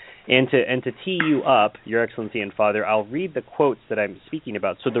mercy. And to tee you up, Your Excellency and Father, I'll read the quotes that I'm speaking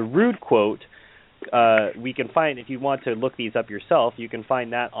about. So the rude quote, we can find, if you want to look these up yourself, you can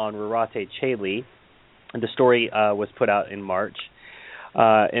find that on Rurate Cheli. The story was put out in March,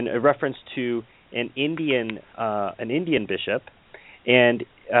 in a reference to an Indian bishop, and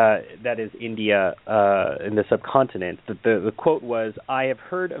that is India in the subcontinent. The quote was, "I have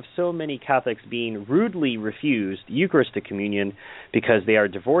heard of so many Catholics being rudely refused Eucharistic communion because they are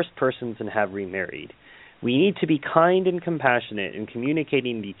divorced persons and have remarried. We need to be kind and compassionate in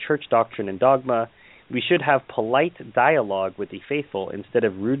communicating the church doctrine and dogma. We should have polite dialogue with the faithful instead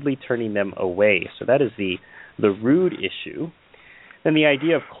of rudely turning them away." So that is the rude issue. Then the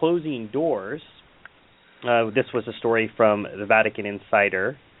idea of closing doors. This was a story from the Vatican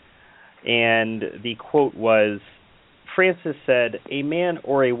Insider, and the quote was, Francis said, "A man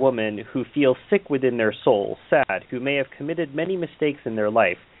or a woman who feels sick within their soul, sad, who may have committed many mistakes in their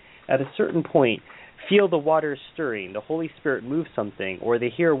life, at a certain point feel the waters stirring, the Holy Spirit move something, or they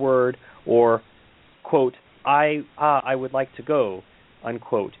hear a word, or, quote, I would like to go,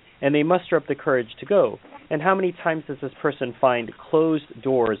 unquote, and they muster up the courage to go. And how many times does this person find closed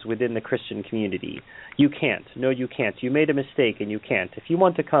doors within the Christian community? You can't. No, you can't. You made a mistake and you can't. If you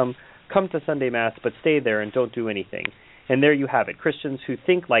want to come to Sunday Mass, but stay there and don't do anything." And there you have it. Christians who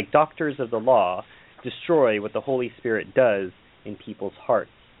think like doctors of the law destroy what the Holy Spirit does in people's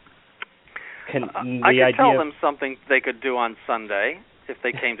hearts. I could tell them something they could do on Sunday if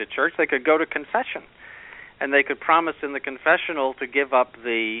they came to church. They could go to confession. And they could promise in the confessional to give up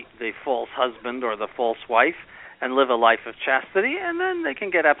the false husband or the false wife and live a life of chastity, and then they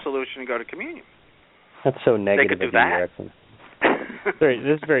can get absolution and go to communion. That's so negative. They could do that.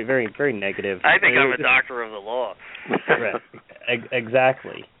 This is very, very, very negative. I think I'm a doctor of the law. Right.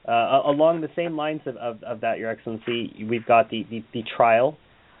 Exactly. Along the same lines of that, Your Excellency, we've got the trial.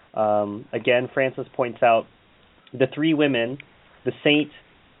 Again, Francis points out the 3 women, the saint,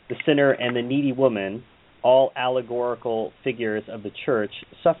 the sinner, and the needy woman, all allegorical figures of the church,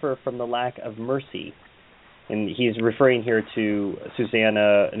 suffer from the lack of mercy. And he's referring here to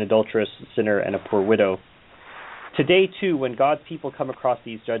Susanna, an adulterous sinner, and a poor widow. Today, too, when God's people come across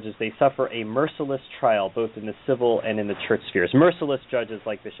these judges, they suffer a merciless trial, both in the civil and in the church spheres. Merciless judges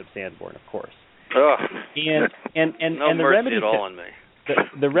like Bishop Sanborn, of course. Ugh. And no the mercy remedy at all on me.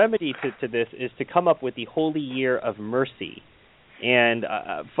 The remedy to this is to come up with the Holy Year of Mercy. And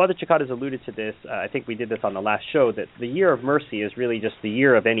Father Chikad has alluded to this. I think we did this on the last show, that the Year of Mercy is really just the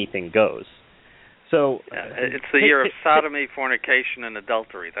year of anything goes. So it's the year of sodomy, fornication, and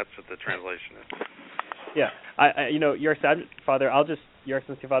adultery. That's what the translation is. Yeah, Your Excellency Father, I'll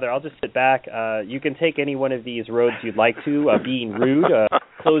just sit back. You can take any one of these roads you'd like to. Being rude,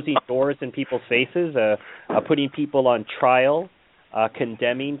 closing doors in people's faces, putting people on trial,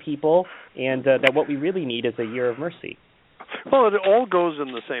 condemning people, and that what we really need is a year of mercy. Well, it all goes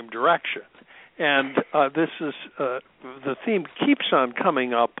in the same direction, and this is the theme keeps on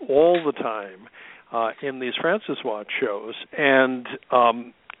coming up all the time in these Francis Watch shows, and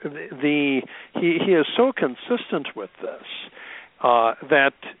he is so consistent with this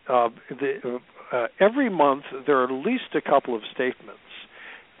that every month there are at least a couple of statements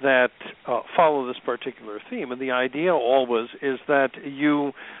that follow this particular theme, and the idea always is that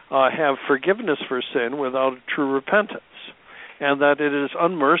you have forgiveness for sin without true repentance, and that it is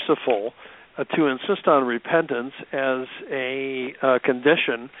unmerciful to insist on repentance as a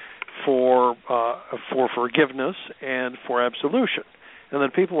condition for forgiveness and for absolution, and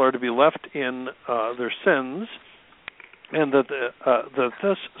that people are to be left in their sins, and that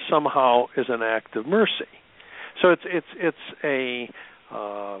this somehow is an act of mercy. So it's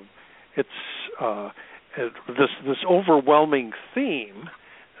this overwhelming theme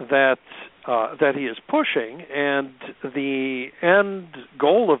that he is pushing, and the end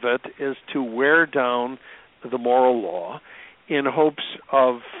goal of it is to wear down the moral law in hopes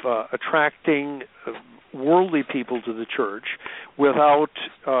of attracting worldly people to the church, without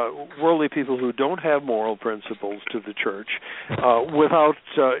worldly people who don't have moral principles to the church, without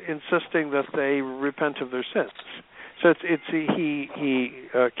insisting that they repent of their sins. So he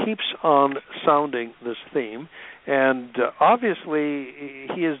keeps on sounding this theme, and obviously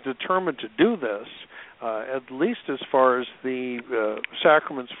he is determined to do this, at least as far as the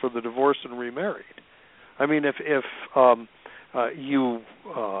sacraments for the divorced and remarried. I mean, if you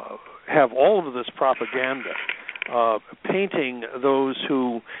have all of this propaganda painting those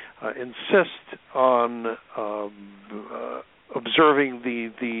who insist on observing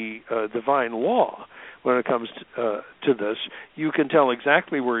the divine law when it comes to this, you can tell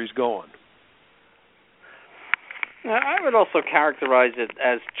exactly where he's going. Now, I would also characterize it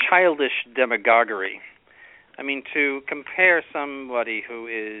as childish demagoguery. I mean, to compare somebody who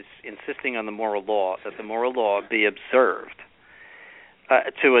is insisting on the moral law, that the moral law be observed,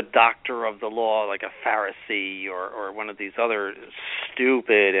 to a doctor of the law like a Pharisee or one of these other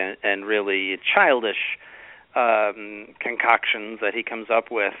stupid and really childish concoctions that he comes up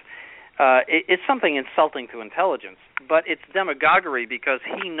with, it's something insulting to intelligence. But it's demagoguery because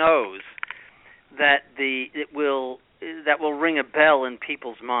he knows that that will ring a bell in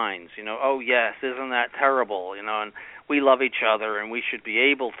people's minds. You know, oh yes, isn't that terrible? You know, and we love each other, and we should be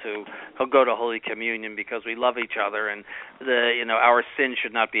able to go to Holy Communion because we love each other, and our sin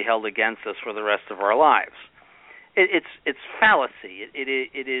should not be held against us for the rest of our lives. It's fallacy.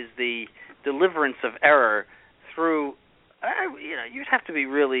 It is the deliverance of error through. You'd have to be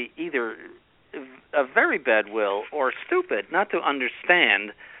really either a very bad will or stupid not to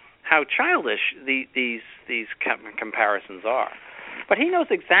understand how childish these comparisons are. But he knows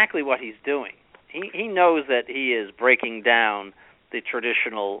exactly what he's doing. He knows that he is breaking down the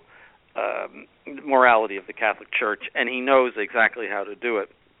traditional morality of the Catholic Church, and he knows exactly how to do it.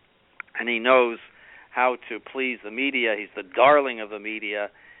 And he knows how to please the media. He's the darling of the media,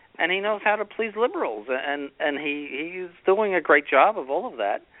 and he knows how to please liberals. And he's doing a great job of all of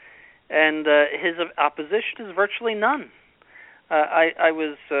that. And his opposition is virtually none. I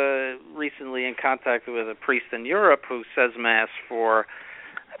was recently in contact with a priest in Europe who says Mass for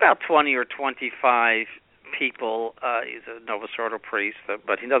about 20 or 25 people. He's a Novus Ordo priest,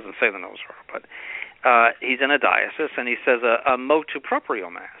 but he doesn't say the Novus Ordo, but he's in a diocese, and he says a motu proprio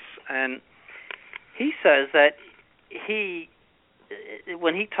Mass. And he says that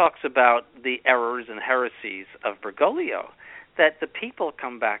when he talks about the errors and heresies of Bergoglio, that the people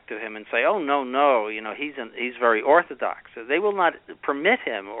come back to him and say, "Oh no, he's very orthodox." So they will not permit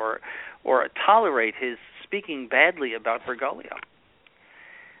him or tolerate his speaking badly about Bergoglio.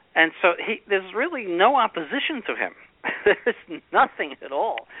 And so there's really no opposition to him. There's nothing at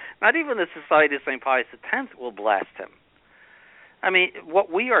all. Not even the Society of St. Pius X will blast him. I mean,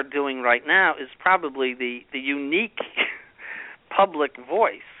 what we are doing right now is probably the unique public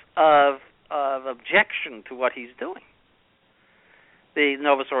voice of objection to what he's doing. The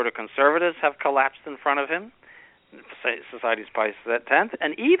Novus Ordo conservatives have collapsed in front of him, Society of Pius X,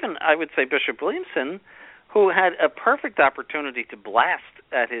 and even, I would say, Bishop Williamson, who had a perfect opportunity to blast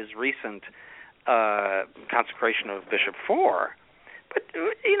at his recent consecration of Bishop IV, but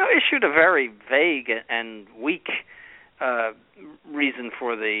issued a very vague and weak reason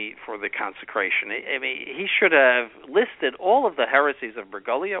for the consecration. I mean, he should have listed all of the heresies of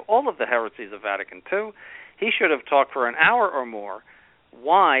Bergoglio, all of the heresies of Vatican II. He should have talked for an hour or more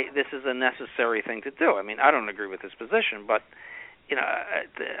why this is a necessary thing to do. I mean, I don't agree with his position, but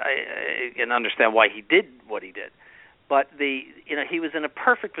I can understand why he did what he did. But he was in a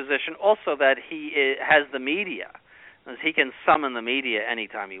perfect position. Also, that he has the media, he can summon the media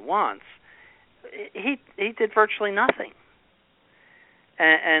anytime he wants. He did virtually nothing,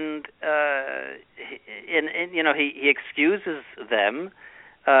 and he excuses them,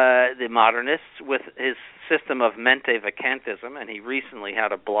 the modernists, with his system of mente vacantism, and he recently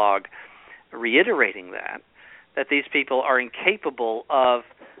had a blog reiterating that these people are incapable of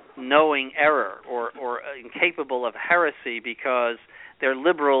knowing error or incapable of heresy because they're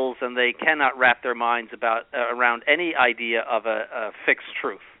liberals and they cannot wrap their minds around any idea of a fixed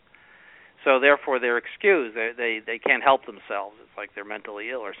truth. So therefore they're excused. They can't help themselves. It's like they're mentally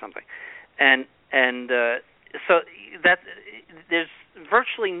ill or something. And so that there's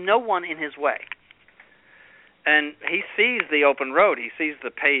virtually no one in his way. And he sees the open road. He sees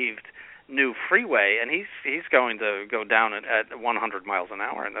the paved new freeway, and he's going to go down at 100 miles an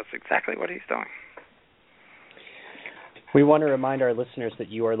hour, and that's exactly what he's doing. We want to remind our listeners that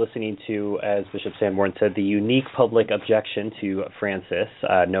you are listening to, as Bishop Sanborn said, the unique public objection to Francis,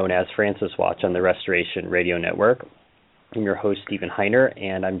 known as Francis Watch on the Restoration Radio Network. I'm your host, Stephen Heiner,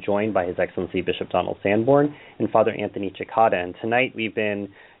 and I'm joined by His Excellency Bishop Donald Sanborn and Father Anthony Cicada. And tonight we've been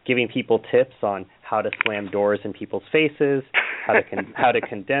giving people tips on how to slam doors in people's faces, how to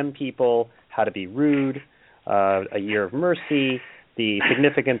condemn people, how to be rude, a year of mercy, the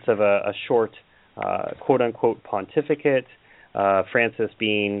significance of a short, quote-unquote, pontificate, Francis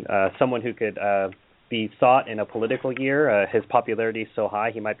being someone who could be sought in a political year. His popularity is so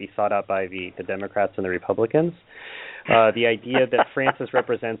high, he might be sought out by the Democrats and the Republicans. The idea that Francis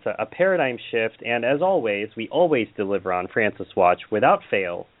represents a paradigm shift, and as always, we always deliver on Francis Watch without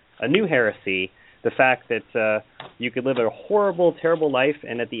fail, a new heresy, the fact that you could live a horrible, terrible life,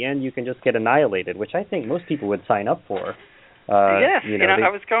 and at the end you can just get annihilated, which I think most people would sign up for. Yes,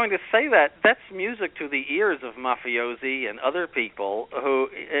 I was going to say that's music to the ears of mafiosi and other people who,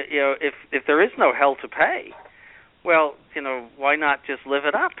 if there is no hell to pay, well, why not just live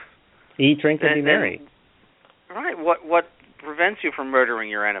it up? Eat, drink, and be merry. Right. What prevents you from murdering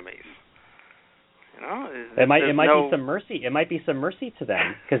your enemies? It might be some mercy. It might be some mercy to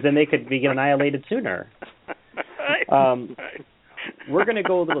them, because then they could be annihilated sooner. We're going to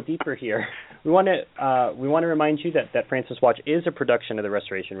go a little deeper here. We want to remind you that Francis Watch is a production of the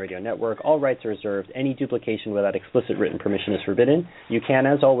Restoration Radio Network. All rights are reserved. Any duplication without explicit written permission is forbidden. You can,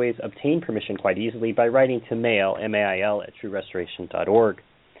 as always, obtain permission quite easily by writing to mail, MAIL, at truerestoration.org.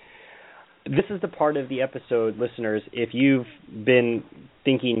 This is the part of the episode, listeners, if you've been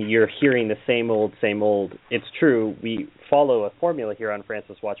thinking you're hearing the same old, it's true. We follow a formula here on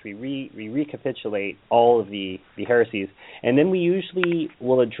Francis Watch. We recapitulate all of the heresies, and then we usually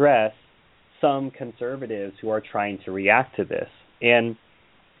will address some conservatives who are trying to react to this. And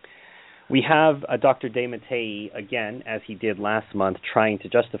we have Dr. De Mattei, again, as he did last month, trying to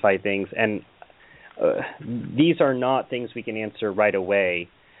justify things, and these are not things we can answer right away,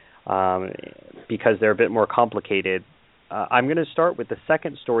 because they're a bit more complicated. I'm going to start with the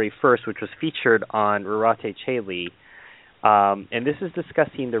second story first, which was featured on Rurate Caeli, and this is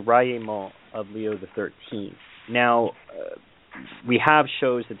discussing the ralliement of Leo XIII. Now, we have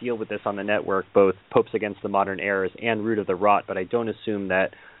shows that deal with this on the network, both Popes Against the Modern Errors and Root of the Rot, but I don't assume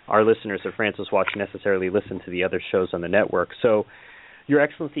that our listeners of Francis Watch necessarily listen to the other shows on the network. So, Your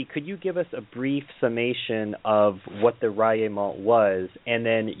Excellency, could you give us a brief summation of what the ralliement was, and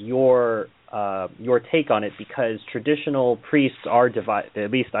then your take on it? Because traditional priests are divided.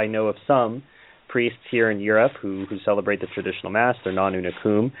 At least I know of some priests here in Europe who celebrate the traditional Mass. They're non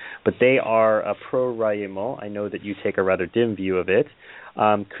unicum, but they are a pro-ralliement. I know that you take a rather dim view of it.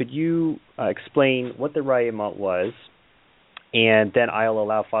 Could you explain what the ralliement was? And then I'll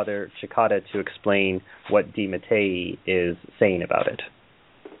allow Father Cicada to explain what De Mattei is saying about it.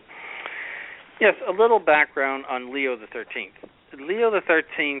 Yes, a little background on Leo XIII. Leo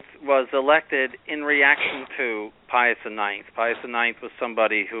XIII was elected in reaction to Pius IX. Pius IX was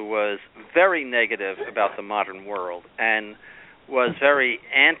somebody who was very negative about the modern world and was very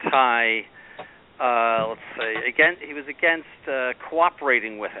he was against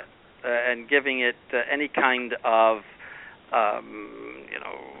cooperating with it and giving it any kind of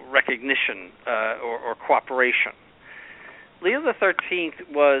recognition or cooperation. Leo XIII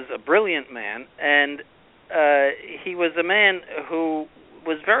was a brilliant man, and he was a man who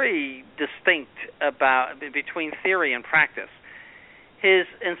was very distinct between theory and practice. His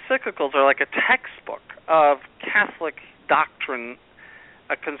encyclicals are like a textbook of Catholic doctrine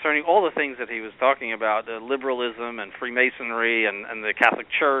concerning all the things that he was talking about, liberalism and Freemasonry and the Catholic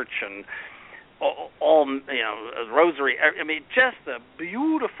Church and all rosary. I mean, just a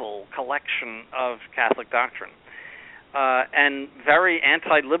beautiful collection of Catholic doctrine, and very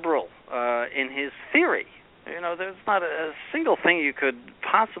anti-liberal in his theory. There's not a single thing you could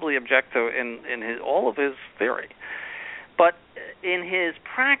possibly object to in all of his theory. But in his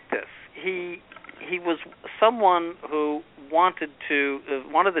practice, he was someone who wanted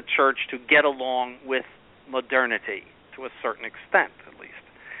the Church to get along with modernity to a certain extent, at least.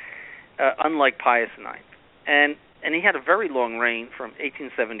 Unlike Pius IX. And he had a very long reign from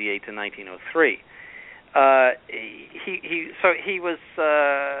 1878 to 1903. He was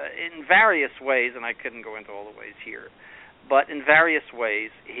in various ways, and I couldn't go into all the ways here, but in various ways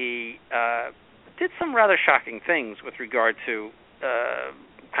he did some rather shocking things with regard to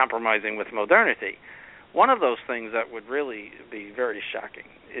compromising with modernity. One of those things that would really be very shocking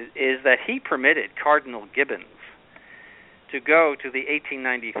is that he permitted Cardinal Gibbons to go to the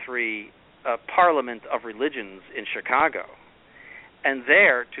 1893 Parliament of Religions in Chicago, and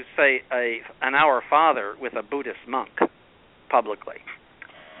there to say an Our Father with a Buddhist monk publicly.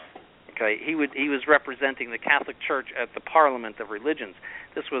 Okay, he was representing the Catholic Church at the Parliament of Religions.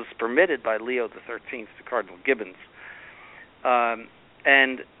 This was permitted by Leo XIII to Cardinal Gibbons.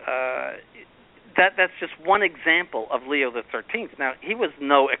 And that's just one example of Leo the 13th. Now, he was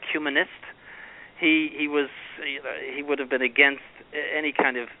no ecumenist. He would have been against any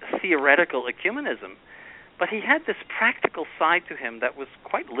kind of theoretical ecumenism, but he had this practical side to him that was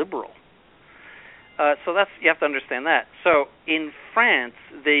quite liberal. So you have to understand that. So in France,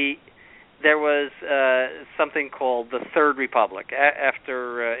 there was something called the Third Republic.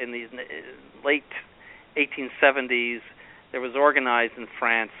 After in the late 1870s, there was organized in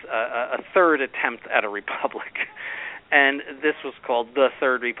France a third attempt at a republic, and this was called the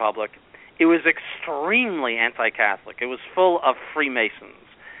Third Republic. It was extremely anti-Catholic. It was full of Freemasons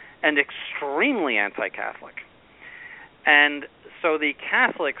and extremely anti-Catholic. And so the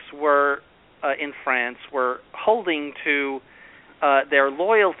Catholics were, in France, were holding to their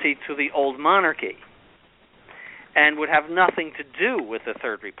loyalty to the old monarchy and would have nothing to do with the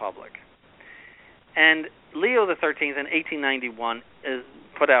Third Republic. And Leo XIII in 1891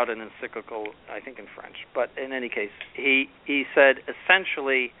 put out an encyclical, I think in French, but in any case, he said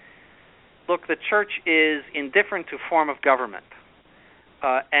essentially, look, the church is indifferent to form of government,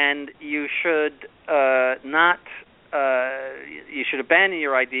 and you should you should abandon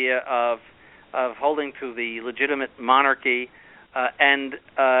your idea of holding to the legitimate monarchy and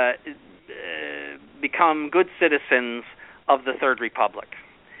become good citizens of the Third Republic.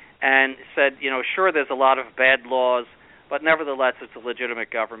 And said, sure, there's a lot of bad laws, but nevertheless, it's a legitimate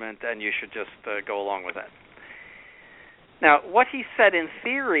government, and you should just go along with that. Now, what he said in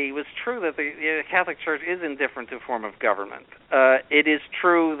theory was true, that the Catholic Church is indifferent to form of government. It is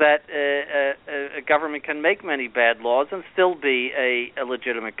true that a government can make many bad laws and still be a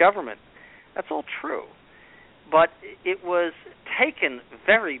legitimate government. That's all true. But it was taken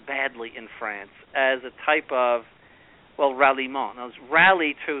very badly in France as a type of, ralliement. Now,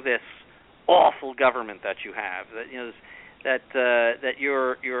 rally to this awful government that you have. That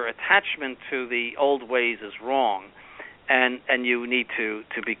your attachment to the old ways is wrong, and you need to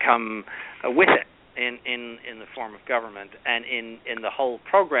become with it in the form of government and in the whole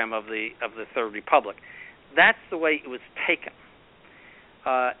program of the Third Republic. That's the way it was taken.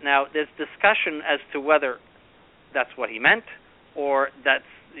 Now, there's discussion as to whether that's what he meant or that's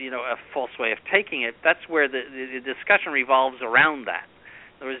a false way of taking it. That's where the discussion revolves around that.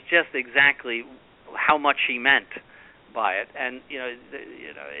 There was just exactly how much he meant by it, and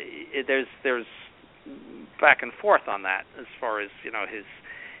there's back and forth on that as far as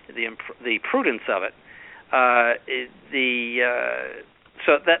the prudence of it.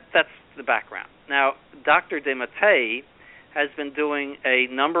 So that's the background. Now, Dr. Desmatais has been doing a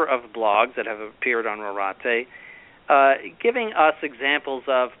number of blogs that have appeared on Rorate, giving us examples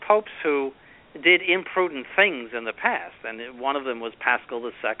of popes who did imprudent things in the past. And one of them was Paschal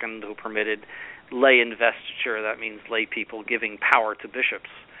II, who permitted lay investiture. That means lay people giving power to bishops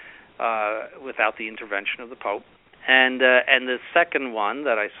without the intervention of the Pope. And the second one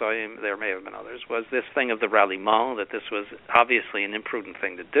that I saw, there may have been others, was this thing of the ralliement, that this was obviously an imprudent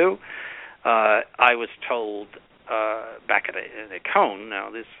thing to do. I was told back at a Cone, now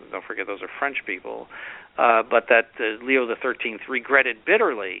don't forget those are French people, but that Leo XIII regretted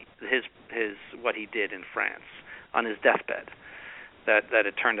bitterly his what he did in France on his deathbed, that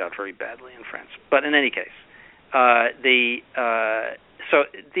it turned out very badly in France. But in any case, so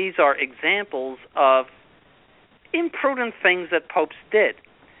these are examples of imprudent things that popes did.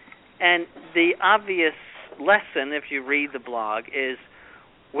 And the obvious lesson, if you read the blog, is,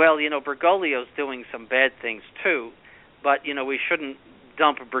 Bergoglio's doing some bad things too, but, we shouldn't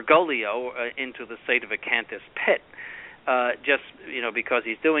dump Bergoglio into the Sedevacantist pit just, because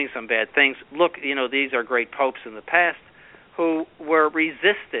he's doing some bad things. Look, these are great popes in the past who were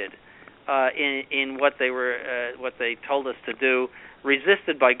resisted in what they told us to do,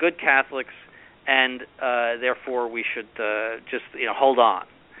 resisted by good Catholics, and therefore we should just hold on.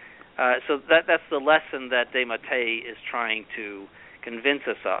 So that's the lesson that Desmatais is trying to convince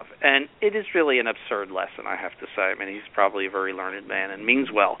us of, and it is really an absurd lesson, I have to say. I mean, he's probably a very learned man and means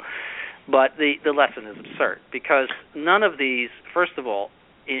well, but the lesson is absurd, because none of these, first of all,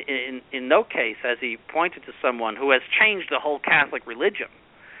 in no case has he pointed to someone who has changed the whole Catholic religion,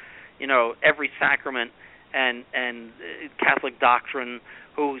 every sacrament and Catholic doctrine,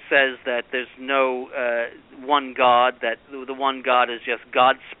 who says that there's no one God, that the one God is just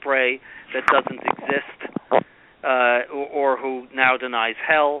God spray that doesn't exist, or who now denies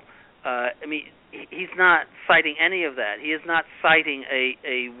hell. He's not citing any of that. He is not citing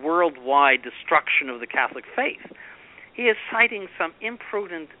a worldwide destruction of the Catholic faith. He is citing some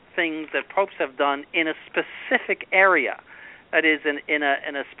imprudent things that popes have done in a specific area, that is, in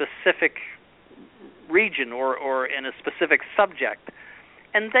a specific region or in a specific subject.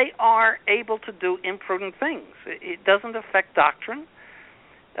 And they are able to do imprudent things. It doesn't affect doctrine.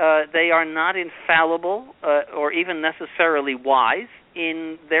 They are not infallible or even necessarily wise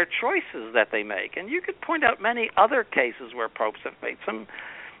in their choices that they make. And you could point out many other cases where popes have made some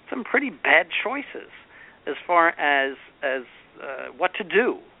pretty bad choices as far as what to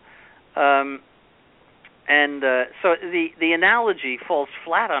do. So the analogy falls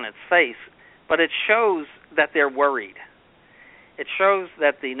flat on its face, but it shows that they're worried. It shows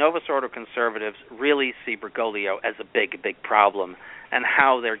that the Novus Ordo conservatives really see Bergoglio as a big, big problem and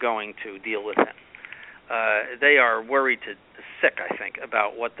how they're going to deal with him. They are worried to sick, I think,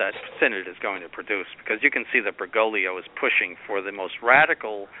 about what that synod is going to produce, because you can see that Bergoglio is pushing for the most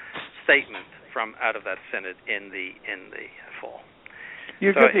radical statement from out of that synod in the fall.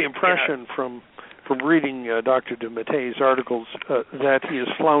 You get the impression from reading Dr. de Mattei's articles that he is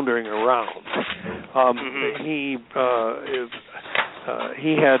floundering around.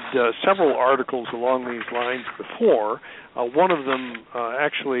 He had several articles along these lines before. One of them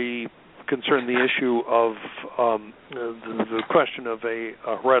actually concerned the issue of the question of a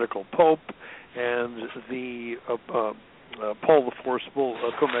heretical pope and the Paul IV bull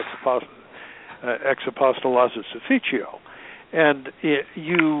cum ex apostolatus officio. And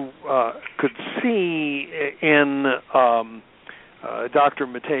you could see in Dr.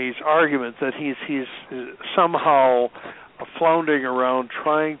 Mattei's argument that he's somehow floundering around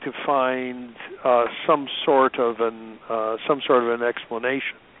trying to find some sort of an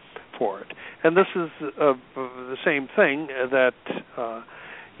explanation for it. And this is the same thing that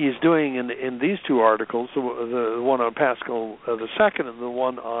he's doing in these two articles, the one on Paschal II and the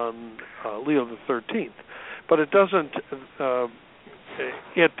one on Leo XIII. But it doesn't.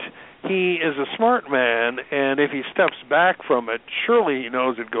 He is a smart man, and if he steps back from it, surely he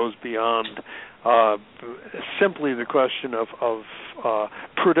knows it goes beyond simply the question of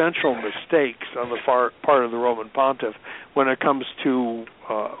prudential mistakes on the part of the Roman Pontiff when it comes to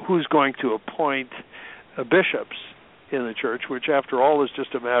who's going to appoint bishops in the Church, which, after all, is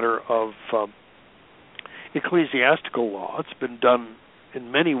just a matter of ecclesiastical law. It's been done in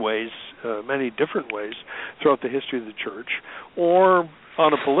many ways, many different ways, throughout the history of the Church. Or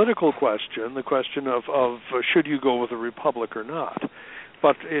on a political question, the question of should you go with a republic or not.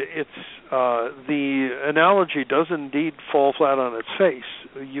 But the analogy does indeed fall flat on its face.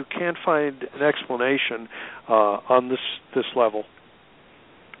 You can't find an explanation on this level.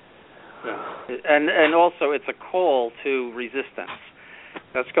 And also, it's a call to resistance.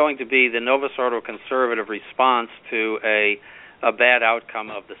 That's going to be the Novus Ordo conservative response to a bad outcome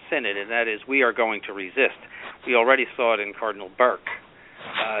of the synod, and that is we are going to resist. We already saw it in Cardinal Burke,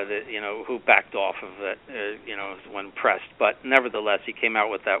 who backed off of it, when pressed. But nevertheless, he came out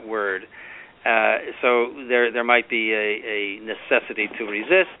with that word. So there might be a necessity to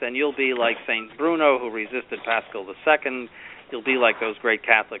resist, and you'll be like Saint Bruno, who resisted Paschal II. You'll be like those great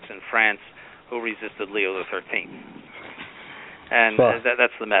Catholics in France who resisted Leo XIII. And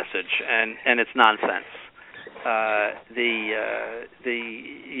that's the message, and it's nonsense.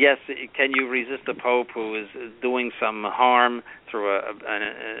 Yes, can you resist a pope who is doing some harm through a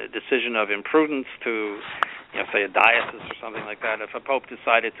decision of imprudence to, say, a diocese or something like that? If a pope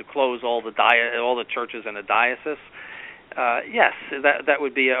decided to close all the churches in a diocese, yes, that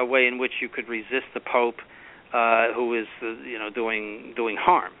would be a way in which you could resist the pope who is, doing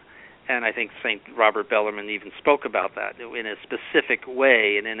harm. And I think St. Robert Bellarmine even spoke about that in a specific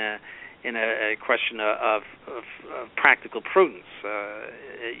way and in a question of practical prudence.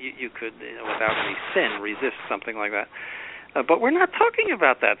 You could, without any sin, resist something like that. But we're not talking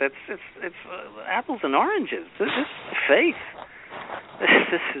about that. It's apples and oranges. This is faith.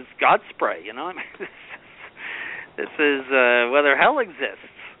 This is God spray. This is whether hell exists.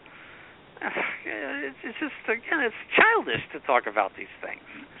 It's just, again, it's childish to talk about these things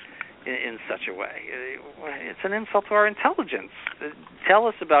in such a way. It's an insult to our intelligence. Tell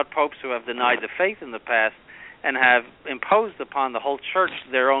us about popes who have denied the faith in the past and have imposed upon the whole Church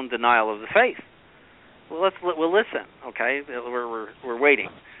their own denial of the faith. Well, we'll listen. Okay, we're waiting.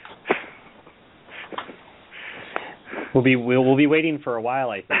 We'll be waiting for a while,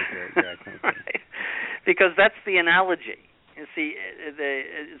 I think. Right. Because that's the analogy. You see,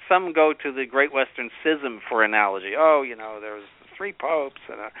 some go to the Great Western Schism for analogy. Oh, there was 3 popes,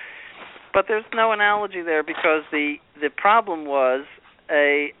 but there's no analogy there because the problem was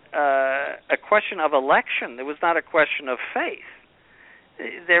a question of election. It was not a question of faith.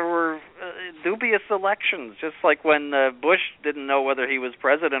 There were dubious elections, just like when Bush didn't know whether he was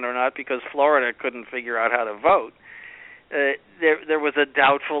president or not because Florida couldn't figure out how to vote. There was a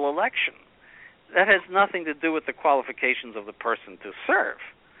doubtful election. that has nothing to do with the qualifications of the person to serve.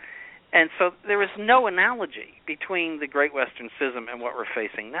 And so there is no analogy between the Great Western Schism and what we're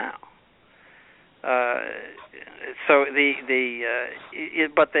facing now.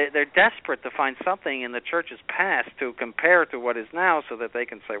 But they're desperate to find something in the church's past to compare to what is now, so that they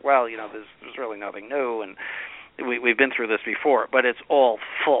can say, well, there's really nothing new, and we've been through this before. But it's all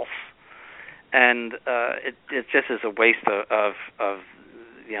false, and it just is a waste of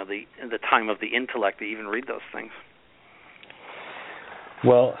the time of the intellect to even read those things.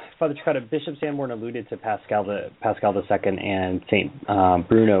 Well, Father Cicada, Bishop Sanborn alluded to Pascal II and Saint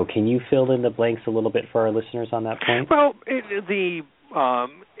Bruno. Can you fill in the blanks a little bit for our listeners on that point? Well, the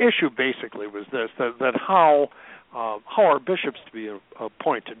issue basically was this: that how are bishops to be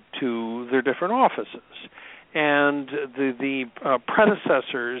appointed to their different offices, and the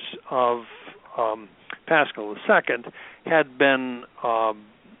predecessors of Pascal II had been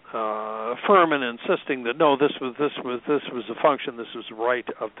firm in insisting that no, this was a function, this was the right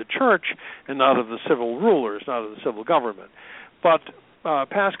of the church and not of the civil rulers, not of the civil government. But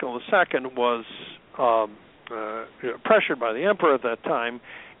Pascal II was pressured by the emperor at that time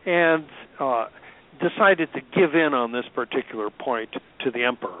and decided to give in on this particular point to the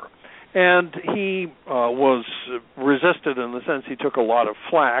emperor. And he was resisted in the sense he took a lot of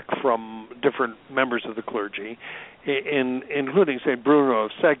flack from different members of the clergy, including St. Bruno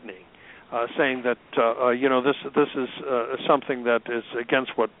of Segni, saying that this is something that is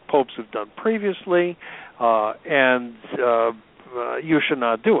against what popes have done previously, and you should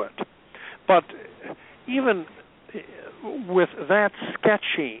not do it. But even with that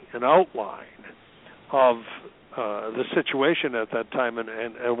sketchy an outline of the situation at that time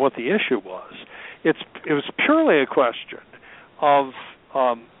and what the issue was, it was purely a question of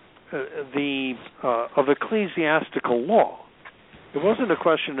ecclesiastical law. It wasn't a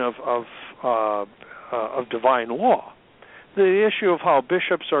question of divine law. The issue of how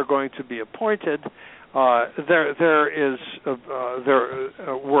bishops are going to be appointed, there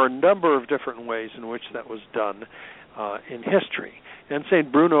were a number of different ways in which that was done in history. And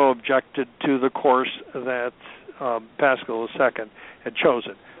St. Bruno objected to the course that Pascal II had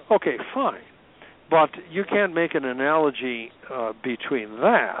chosen. Okay, fine. But you can't make an analogy between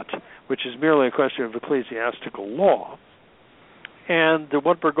that, which is merely a question of ecclesiastical law, and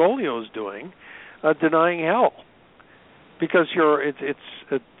what Bergoglio is doing, denying hell, because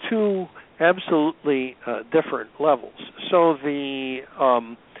it's two absolutely different levels. So the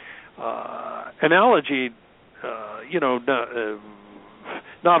analogy,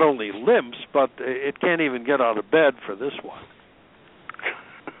 not only limps, but it can't even get out of bed for this one.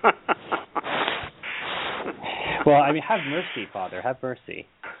 Well, I mean, have mercy, Father, have mercy.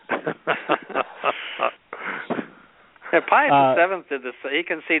 Pius VII did this. He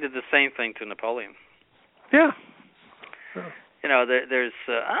conceded the same thing to Napoleon. Yeah. There's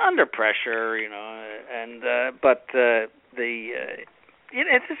under pressure, but it's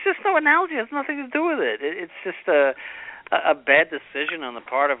just no analogy. It has nothing to do with it. It's just a bad decision on the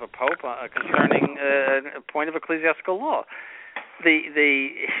part of a pope concerning a point of ecclesiastical law.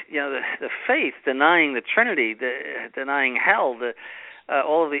 The faith, denying the Trinity, denying hell,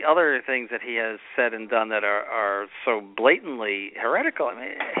 all of the other things that he has said and done that are so blatantly heretical. I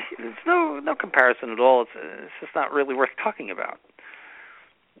mean, there's no comparison at all. It's just not really worth talking about.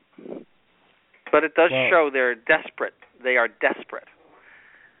 But it does show they're desperate. They are desperate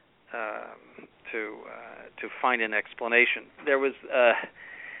to find an explanation. There was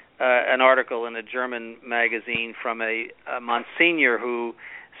an article in a German magazine from a Monsignor who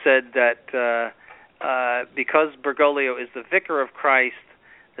said that because Bergoglio is the vicar of Christ,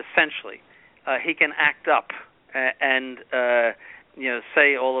 essentially, he can act up and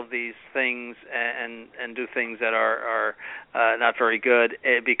say all of these things and do things that are not very good,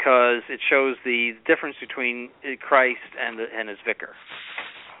 because it shows the difference between Christ and his vicar.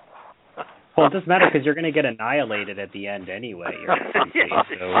 Well, it doesn't matter because you're going to get annihilated at the end anyway.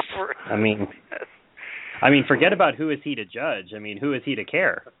 I mean, forget about who is he to judge. I mean, who is he to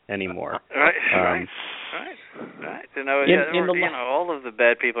care anymore? Right. All of the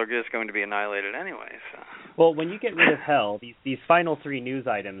bad people are just going to be annihilated anyway. So. Well, when you get rid of hell, these final three news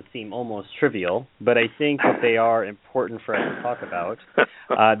items seem almost trivial, but I think that they are important for us to talk about.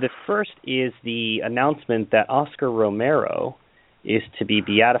 The first is the announcement that Oscar Romero is to be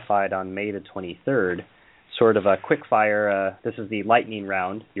beatified on May the 23rd. Sort of a quick fire, this is the lightning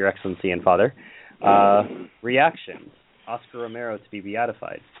round, Your Excellency and Father. Reactions. Oscar Romero to be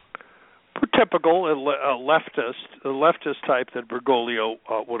beatified. typical leftist type that Bergoglio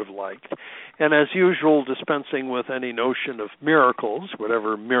would have liked, and as usual, dispensing with any notion of miracles,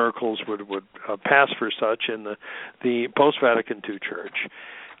 whatever miracles would pass for such in the post-Vatican II Church.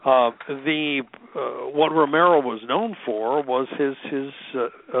 What Romero was known for was his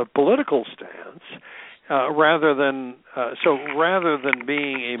political stance, rather than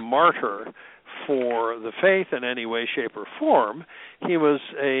being a martyr for the faith in any way, shape, or form. He was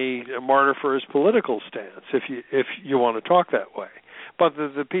a martyr for his political stance, if you want to talk that way. But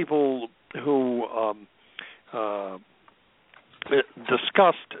the people who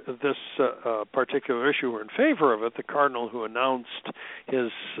discussed this particular issue were in favor of it. The cardinal who announced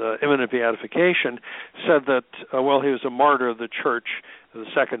his imminent beatification said that, he was a martyr of the Church of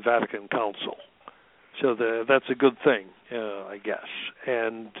the Second Vatican Council. So that's a good thing, I guess.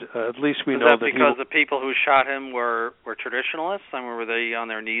 And at least we know that because the people who shot him were traditionalists? I mean, were they on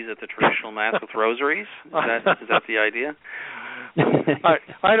their knees at the traditional mass with rosaries? Is that the idea?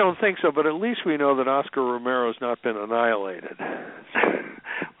 I don't think so, but at least we know that Oscar Romero's not been annihilated.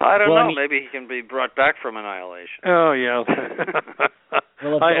 I don't know. Maybe he can be brought back from annihilation. Oh, yeah.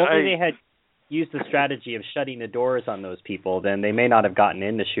 Well, if only they had used the strategy of shutting the doors on those people, then they may not have gotten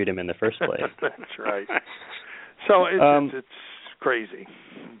in to shoot him in the first place. That's right. So it's crazy.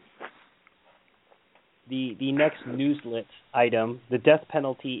 The next newslet item, the death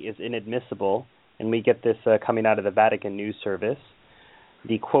penalty is inadmissible, and we get this coming out of the Vatican News Service.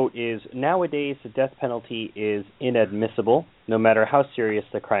 The quote is, "Nowadays, the death penalty is inadmissible, no matter how serious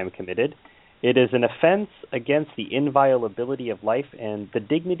the crime committed. It is an offense against the inviolability of life and the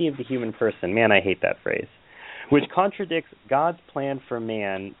dignity of the human person." Man, I hate that phrase. "Which contradicts God's plan for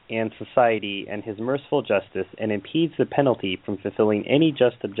man and society and his merciful justice and impedes the penalty from fulfilling any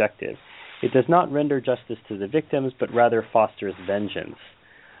just objective. It does not render justice to the victims, but rather fosters vengeance."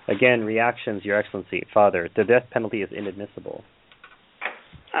 Again, reactions, Your Excellency, Father, the death penalty is inadmissible.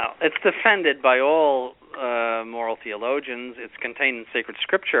 Oh, it's defended by all moral theologians. It's contained in sacred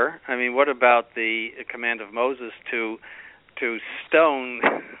scripture. I mean, what about the command of Moses to stone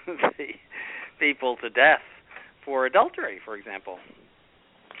the people to death for adultery, for example,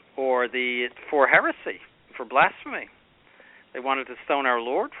 or for heresy, for blasphemy? They wanted to stone our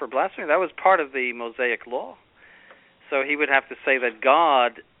Lord for blasphemy. That was part of the Mosaic law. So he would have to say that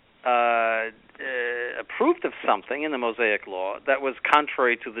God approved of something in the Mosaic law that was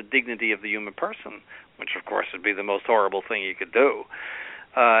contrary to the dignity of the human person, which of course would be the most horrible thing you could do.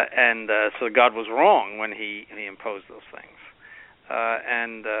 So God was wrong when he imposed those things.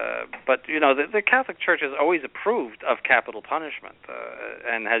 But the Catholic Church has always approved of capital punishment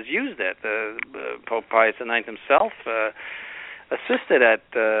and has used it. Pope Pius IX himself assisted at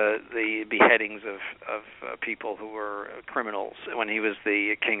the beheadings of people who were criminals when he was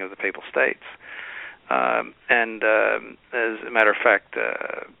the king of the Papal States. As a matter of fact,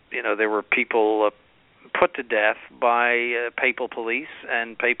 there were people put to death by papal police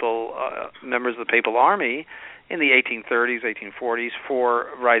and papal members of the papal army in the 1830s, 1840s for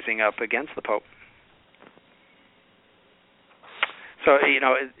rising up against the Pope. So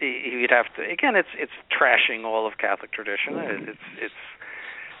you'd have to, again, it's trashing all of Catholic tradition. It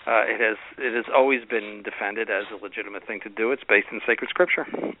has always been defended as a legitimate thing to do. It's based in sacred scripture.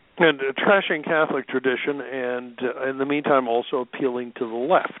 And trashing Catholic tradition, and in the meantime also appealing to the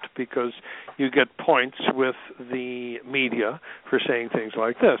left, because you get points with the media for saying things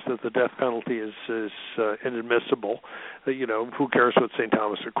like this, that the death penalty is inadmissible. Who cares what St.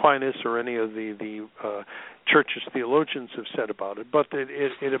 Thomas Aquinas or any of the Church's theologians have said about it? But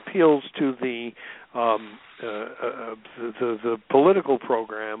it appeals to the political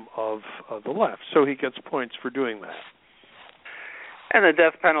program of the left, so he gets points for doing that. And the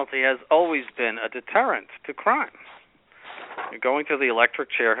death penalty has always been a deterrent to crime. Going to the electric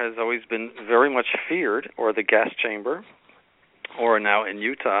chair has always been very much feared, or the gas chamber, or now in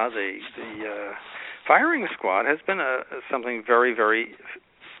Utah, the firing squad has been something very, very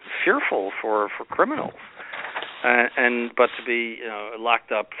fearful for criminals. But to be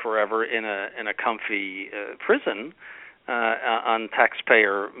locked up forever in a comfy prison on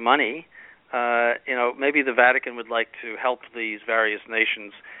taxpayer money, maybe the Vatican would like to help these various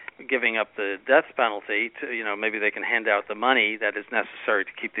nations giving up the death penalty to, maybe they can hand out the money that is necessary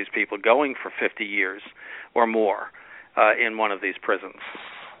to keep these people going for 50 years or more in one of these prisons.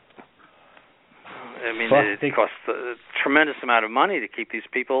 I mean, it costs a tremendous amount of money to keep these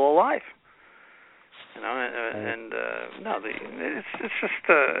people alive. It's just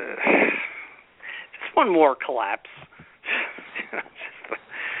one more collapse,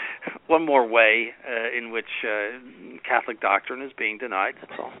 one more way in which Catholic doctrine is being denied.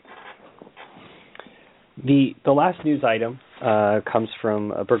 That's all. The last news item comes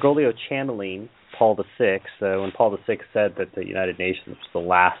from Bergoglio channeling Paul VI, when Paul VI said that the United Nations was the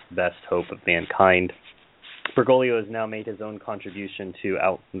last best hope of mankind. Bergoglio has now made his own contribution to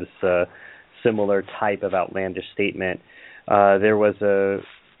this similar type of outlandish statement. There was a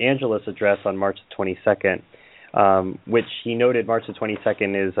Angelus address on March 22nd, which he noted March the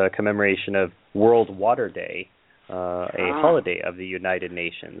 22nd is a commemoration of World Water Day, a holiday of the United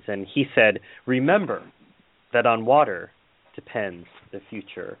Nations. And he said, remember that on water depends the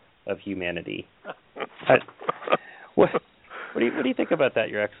future of humanity. What do you think about that,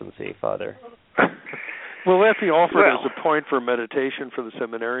 Your Excellency, Father? Will that be offered as a point for meditation for the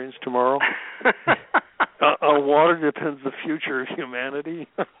seminarians tomorrow? On water depends the future of humanity.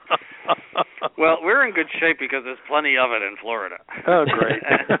 Well, we're in good shape because there's plenty of it in Florida. Oh, great!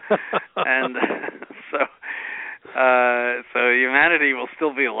 and so humanity will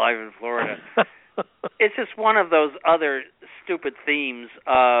still be alive in Florida. It's just one of those other stupid themes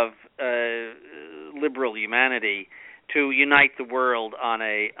of liberal humanity to unite the world on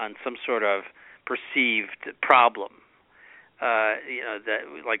some sort of perceived problem. That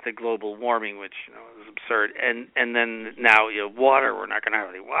like the global warming, which is absurd, and then now water. We're not going to have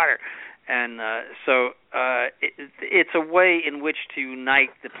any water, and so it's a way in which to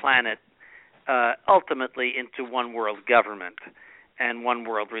unite the planet ultimately into one world government and one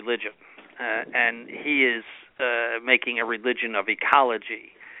world religion. And he is making a religion of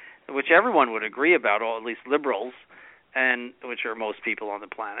ecology, which everyone would agree about, or at least liberals, and which are most people on the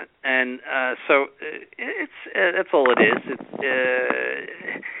planet. And so that's all it is.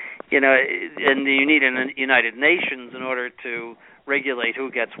 And you need a United Nations in order to regulate who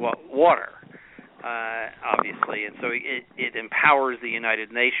gets what water, obviously. And so it empowers the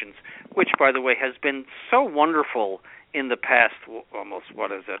United Nations, which, by the way, has been so wonderful in the past, almost,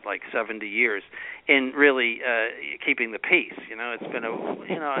 70 years, in really keeping the peace. It's been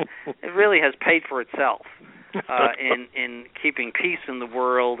it really has paid for itself in keeping peace in the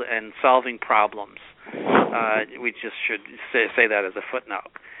world and solving problems. We just should say that as a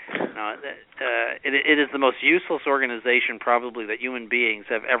footnote. It is the most useless organization probably that human beings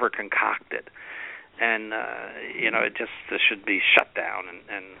have ever concocted, and it just should be shut down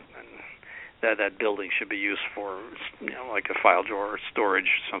and that building should be used for, like a file drawer storage,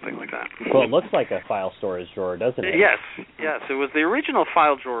 something like that. Well, it looks like a file storage drawer, doesn't it? Yes. It was the original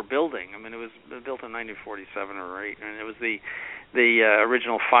file drawer building. I mean, it was built in 1947 or 8, and it was the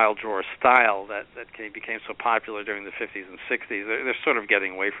original file drawer style that became so popular during the 50s and 60s. They're sort of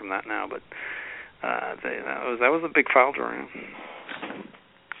getting away from that now, but that was a big file drawer. Yeah.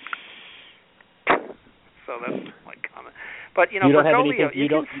 So that's my comment. But, Bergoglio, you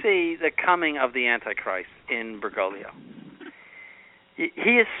can see the coming of the Antichrist in Bergoglio.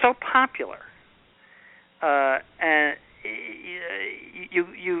 He is so popular. And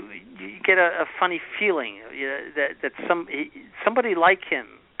you get a funny feeling that somebody like him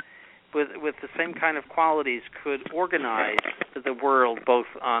with the same kind of qualities could organize the world both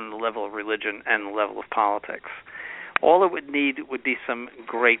on the level of religion and the level of politics. All it would need would be some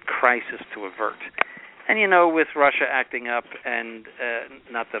great crisis to avert. And, with Russia acting up, and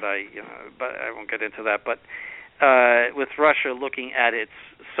not that but I won't get into that, but with Russia looking at its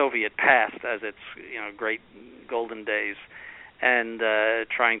Soviet past as its, great golden days, and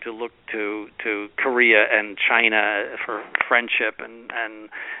trying to look to Korea and China for friendship and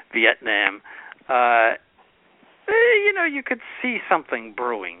Vietnam, you could see something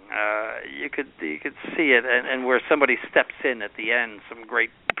brewing. You could see it, and where somebody steps in at the end, some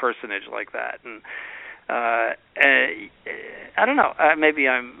great personage like that, and. I don't know. Maybe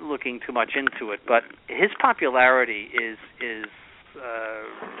I'm looking too much into it, but his popularity is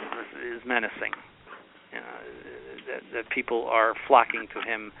menacing. That people are flocking to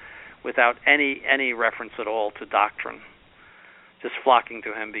him without any reference at all to doctrine, just flocking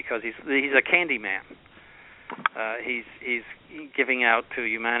to him because he's a candy man. He's giving out to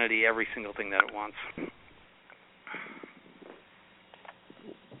humanity every single thing that it wants.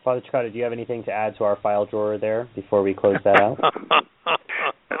 Father Cicada, do you have anything to add to our file drawer there before we close that out?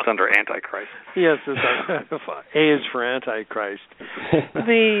 That's under Antichrist. Yes, A is for Antichrist.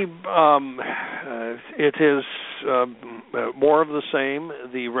 It is more of the same.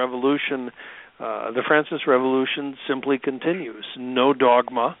 The revolution, the Francis Revolution, simply continues. No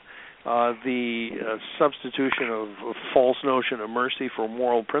dogma. The substitution of a false notion of mercy for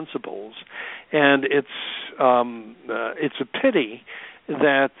moral principles, and it's a pity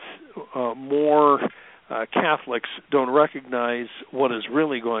that more Catholics don't recognize what is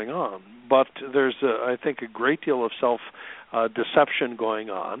really going on. But there's, I think, a great deal of self-deception going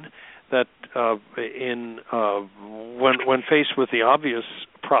on. that when faced with the obvious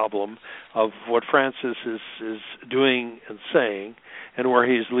problem of what Francis is doing and saying, and where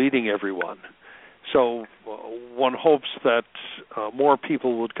he is leading everyone. So one hopes that more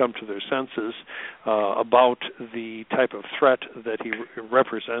people would come to their senses about the type of threat that he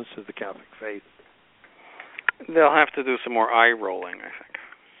represents to the Catholic faith. They'll have to do some more eye rolling, I think.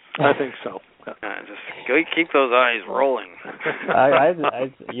 I think so. Just keep those eyes rolling.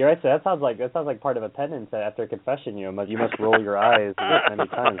 You're right. That sounds like part of a penance after confession. You must roll your eyes many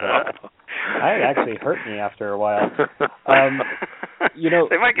times. It actually hurt me after a while.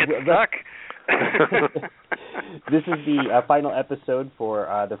 They might get stuck. This is the final episode for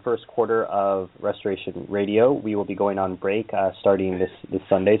the first quarter of Restoration Radio. We will be going on break starting this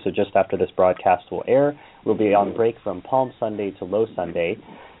Sunday. So just after this broadcast will air, we'll be on break from Palm Sunday to Low Sunday.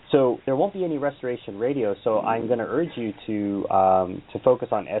 So there won't be any Restoration Radio, so I'm going to urge you to focus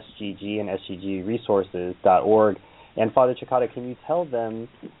on SGG and sggresources.org. And Father Cekada, can you tell them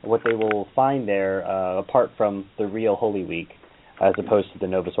what they will find there apart from the real Holy Week as opposed to the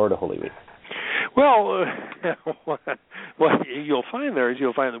Novus Ordo Holy Week? Well, what you'll find there is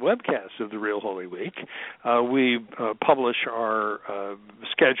you'll find the webcast of the Real Holy Week. We publish our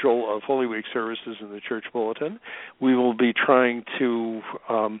schedule of Holy Week services in the Church Bulletin. We will be trying to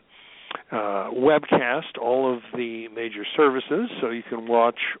webcast all of the major services so you can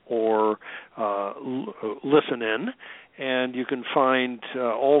watch or listen in. And you can find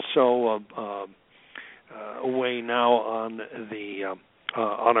also a way now on the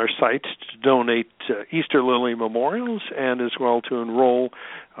on our site to donate Easter Lily memorials and as well to enroll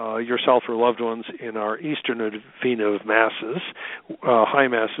yourself or loved ones in our Easter Novena of Masses, High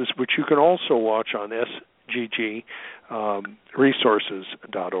Masses, which you can also watch on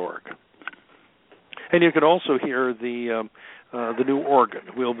sggresources.org. And you can also hear the new organ.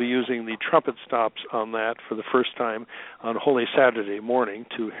 We'll be using the trumpet stops on that for the first time on Holy Saturday morning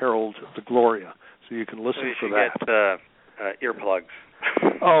to herald the Gloria. So you can listen for that. Get earplugs.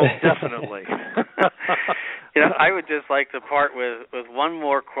 Oh, definitely. I would just like to part with one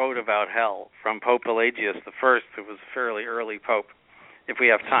more quote about hell from Pope Pelagius I, who was a fairly early pope, if we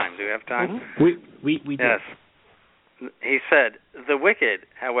have time. Do we have time? Mm-hmm. We do. Yes. He said, "The wicked,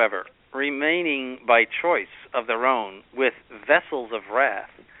 however, remaining by choice of their own with vessels of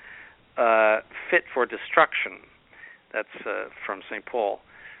wrath fit for destruction," that's from St. Paul,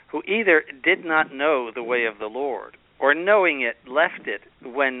 "who either did not know the way of the Lord, or knowing it, left it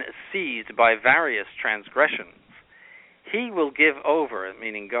when seized by various transgressions, he will give over,"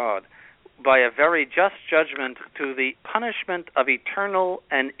 meaning God, "by a very just judgment to the punishment of eternal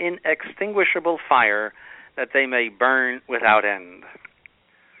and inextinguishable fire, that they may burn without end."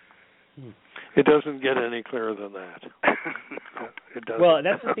 It doesn't get any clearer than that. No. It doesn't. Well,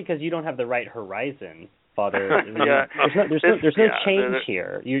 that's just because you don't have the right horizon, Father. Yeah. There's no change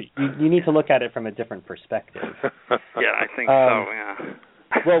here. You need to look at it from a different perspective. Yeah, I think so. Yeah.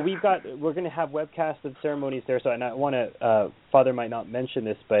 Well, we're going to have webcasts of ceremonies there. So, and I want to, Father might not mention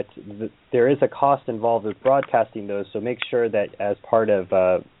this, but there is a cost involved with broadcasting those. So make sure that as part of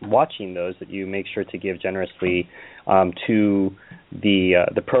watching those, that you make sure to give generously to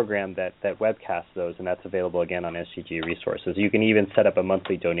the program that webcasts those, and that's available again on SGG Resources. You can even set up a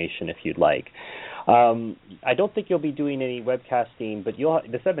monthly donation if you'd like. I don't think you'll be doing any webcasting, but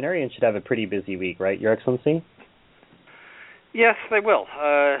the seminarians should have a pretty busy week, right, Your Excellency? Yes, they will.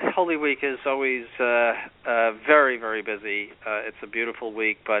 Holy Week is always very, very busy. It's a beautiful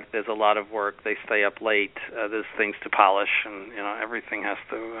week, but there's a lot of work. They stay up late. There's things to polish, and everything has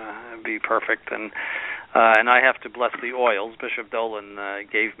to be perfect. And I have to bless the oils. Bishop Dolan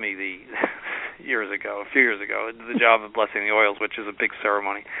gave me a few years ago, the job of blessing the oils, which is a big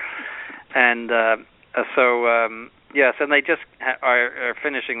ceremony. And yes, and they just are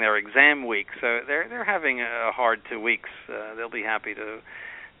finishing their exam week, so they're having a hard 2 weeks. They'll be happy to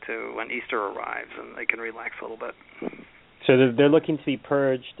when Easter arrives, and they can relax a little bit. So they're looking to be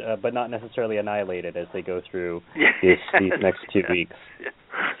purged, but not necessarily annihilated as they go through these next 2 weeks. Yeah.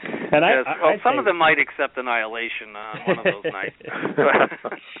 And yes. Some of them might accept annihilation on one of those nights.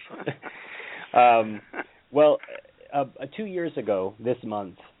 2 years ago this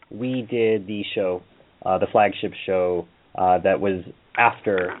month, we did the show, the flagship show that was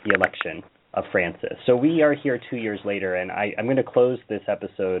after the election of Francis. So we are here 2 years later, and I'm going to close this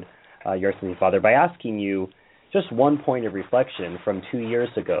episode, Your Excellency Father, by asking you just one point of reflection from 2 years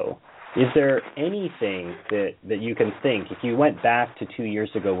ago. Is there anything that you can think, if you went back to 2 years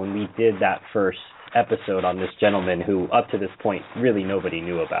ago when we did that first episode on this gentleman who up to this point really nobody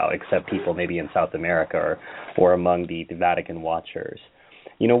knew about except people maybe in South America or among the Vatican watchers?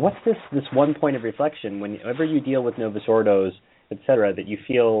 what's this one point of reflection whenever you deal with Novus Ordos, etc., that you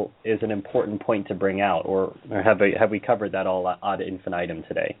feel is an important point to bring out, or have we covered that all ad infinitum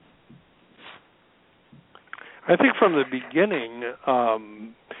today? I think from the beginning,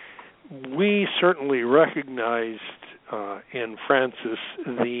 we certainly recognized in Francis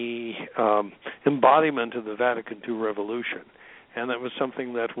the embodiment of the Vatican II revolution, and that was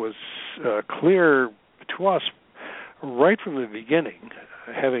something that was clear to us right from the beginning,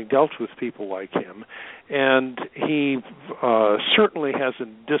 having dealt with people like him, and he certainly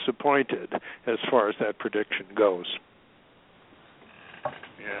hasn't disappointed as far as that prediction goes.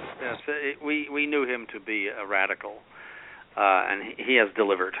 Yes. We knew him to be a radical, and he has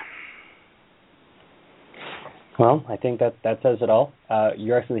delivered. Well, I think that says it all.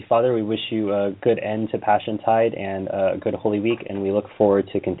 Your Excellency, Father, we wish you a good end to Passiontide and a good Holy Week, and we look forward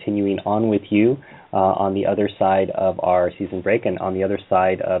to continuing on with you on the other side of our season break and on the other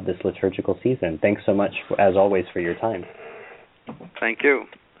side of this liturgical season. Thanks so much, as always, for your time. Thank you.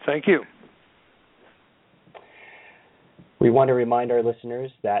 Thank you. We want to remind our listeners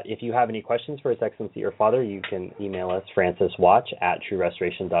that if you have any questions for His Excellency or Father, you can email us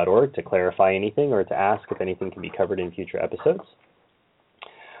franciswatch@truerestoration.org to clarify anything or to ask if anything can be covered in future episodes.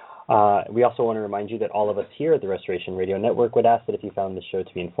 We also want to remind you that all of us here at the Restoration Radio Network would ask that if you found the show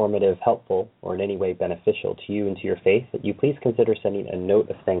to be informative, helpful, or in any way beneficial to you and to your faith, that you please consider sending a note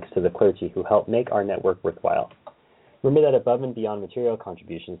of thanks to the clergy who help make our network worthwhile. Remember that above and beyond material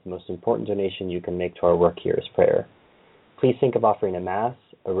contributions, the most important donation you can make to our work here is prayer. Please think of offering a Mass,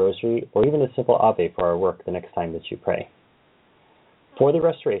 a Rosary, or even a simple Ave for our work the next time that you pray. For the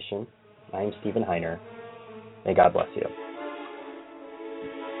Restoration, I am Stephen Heiner. May God bless you.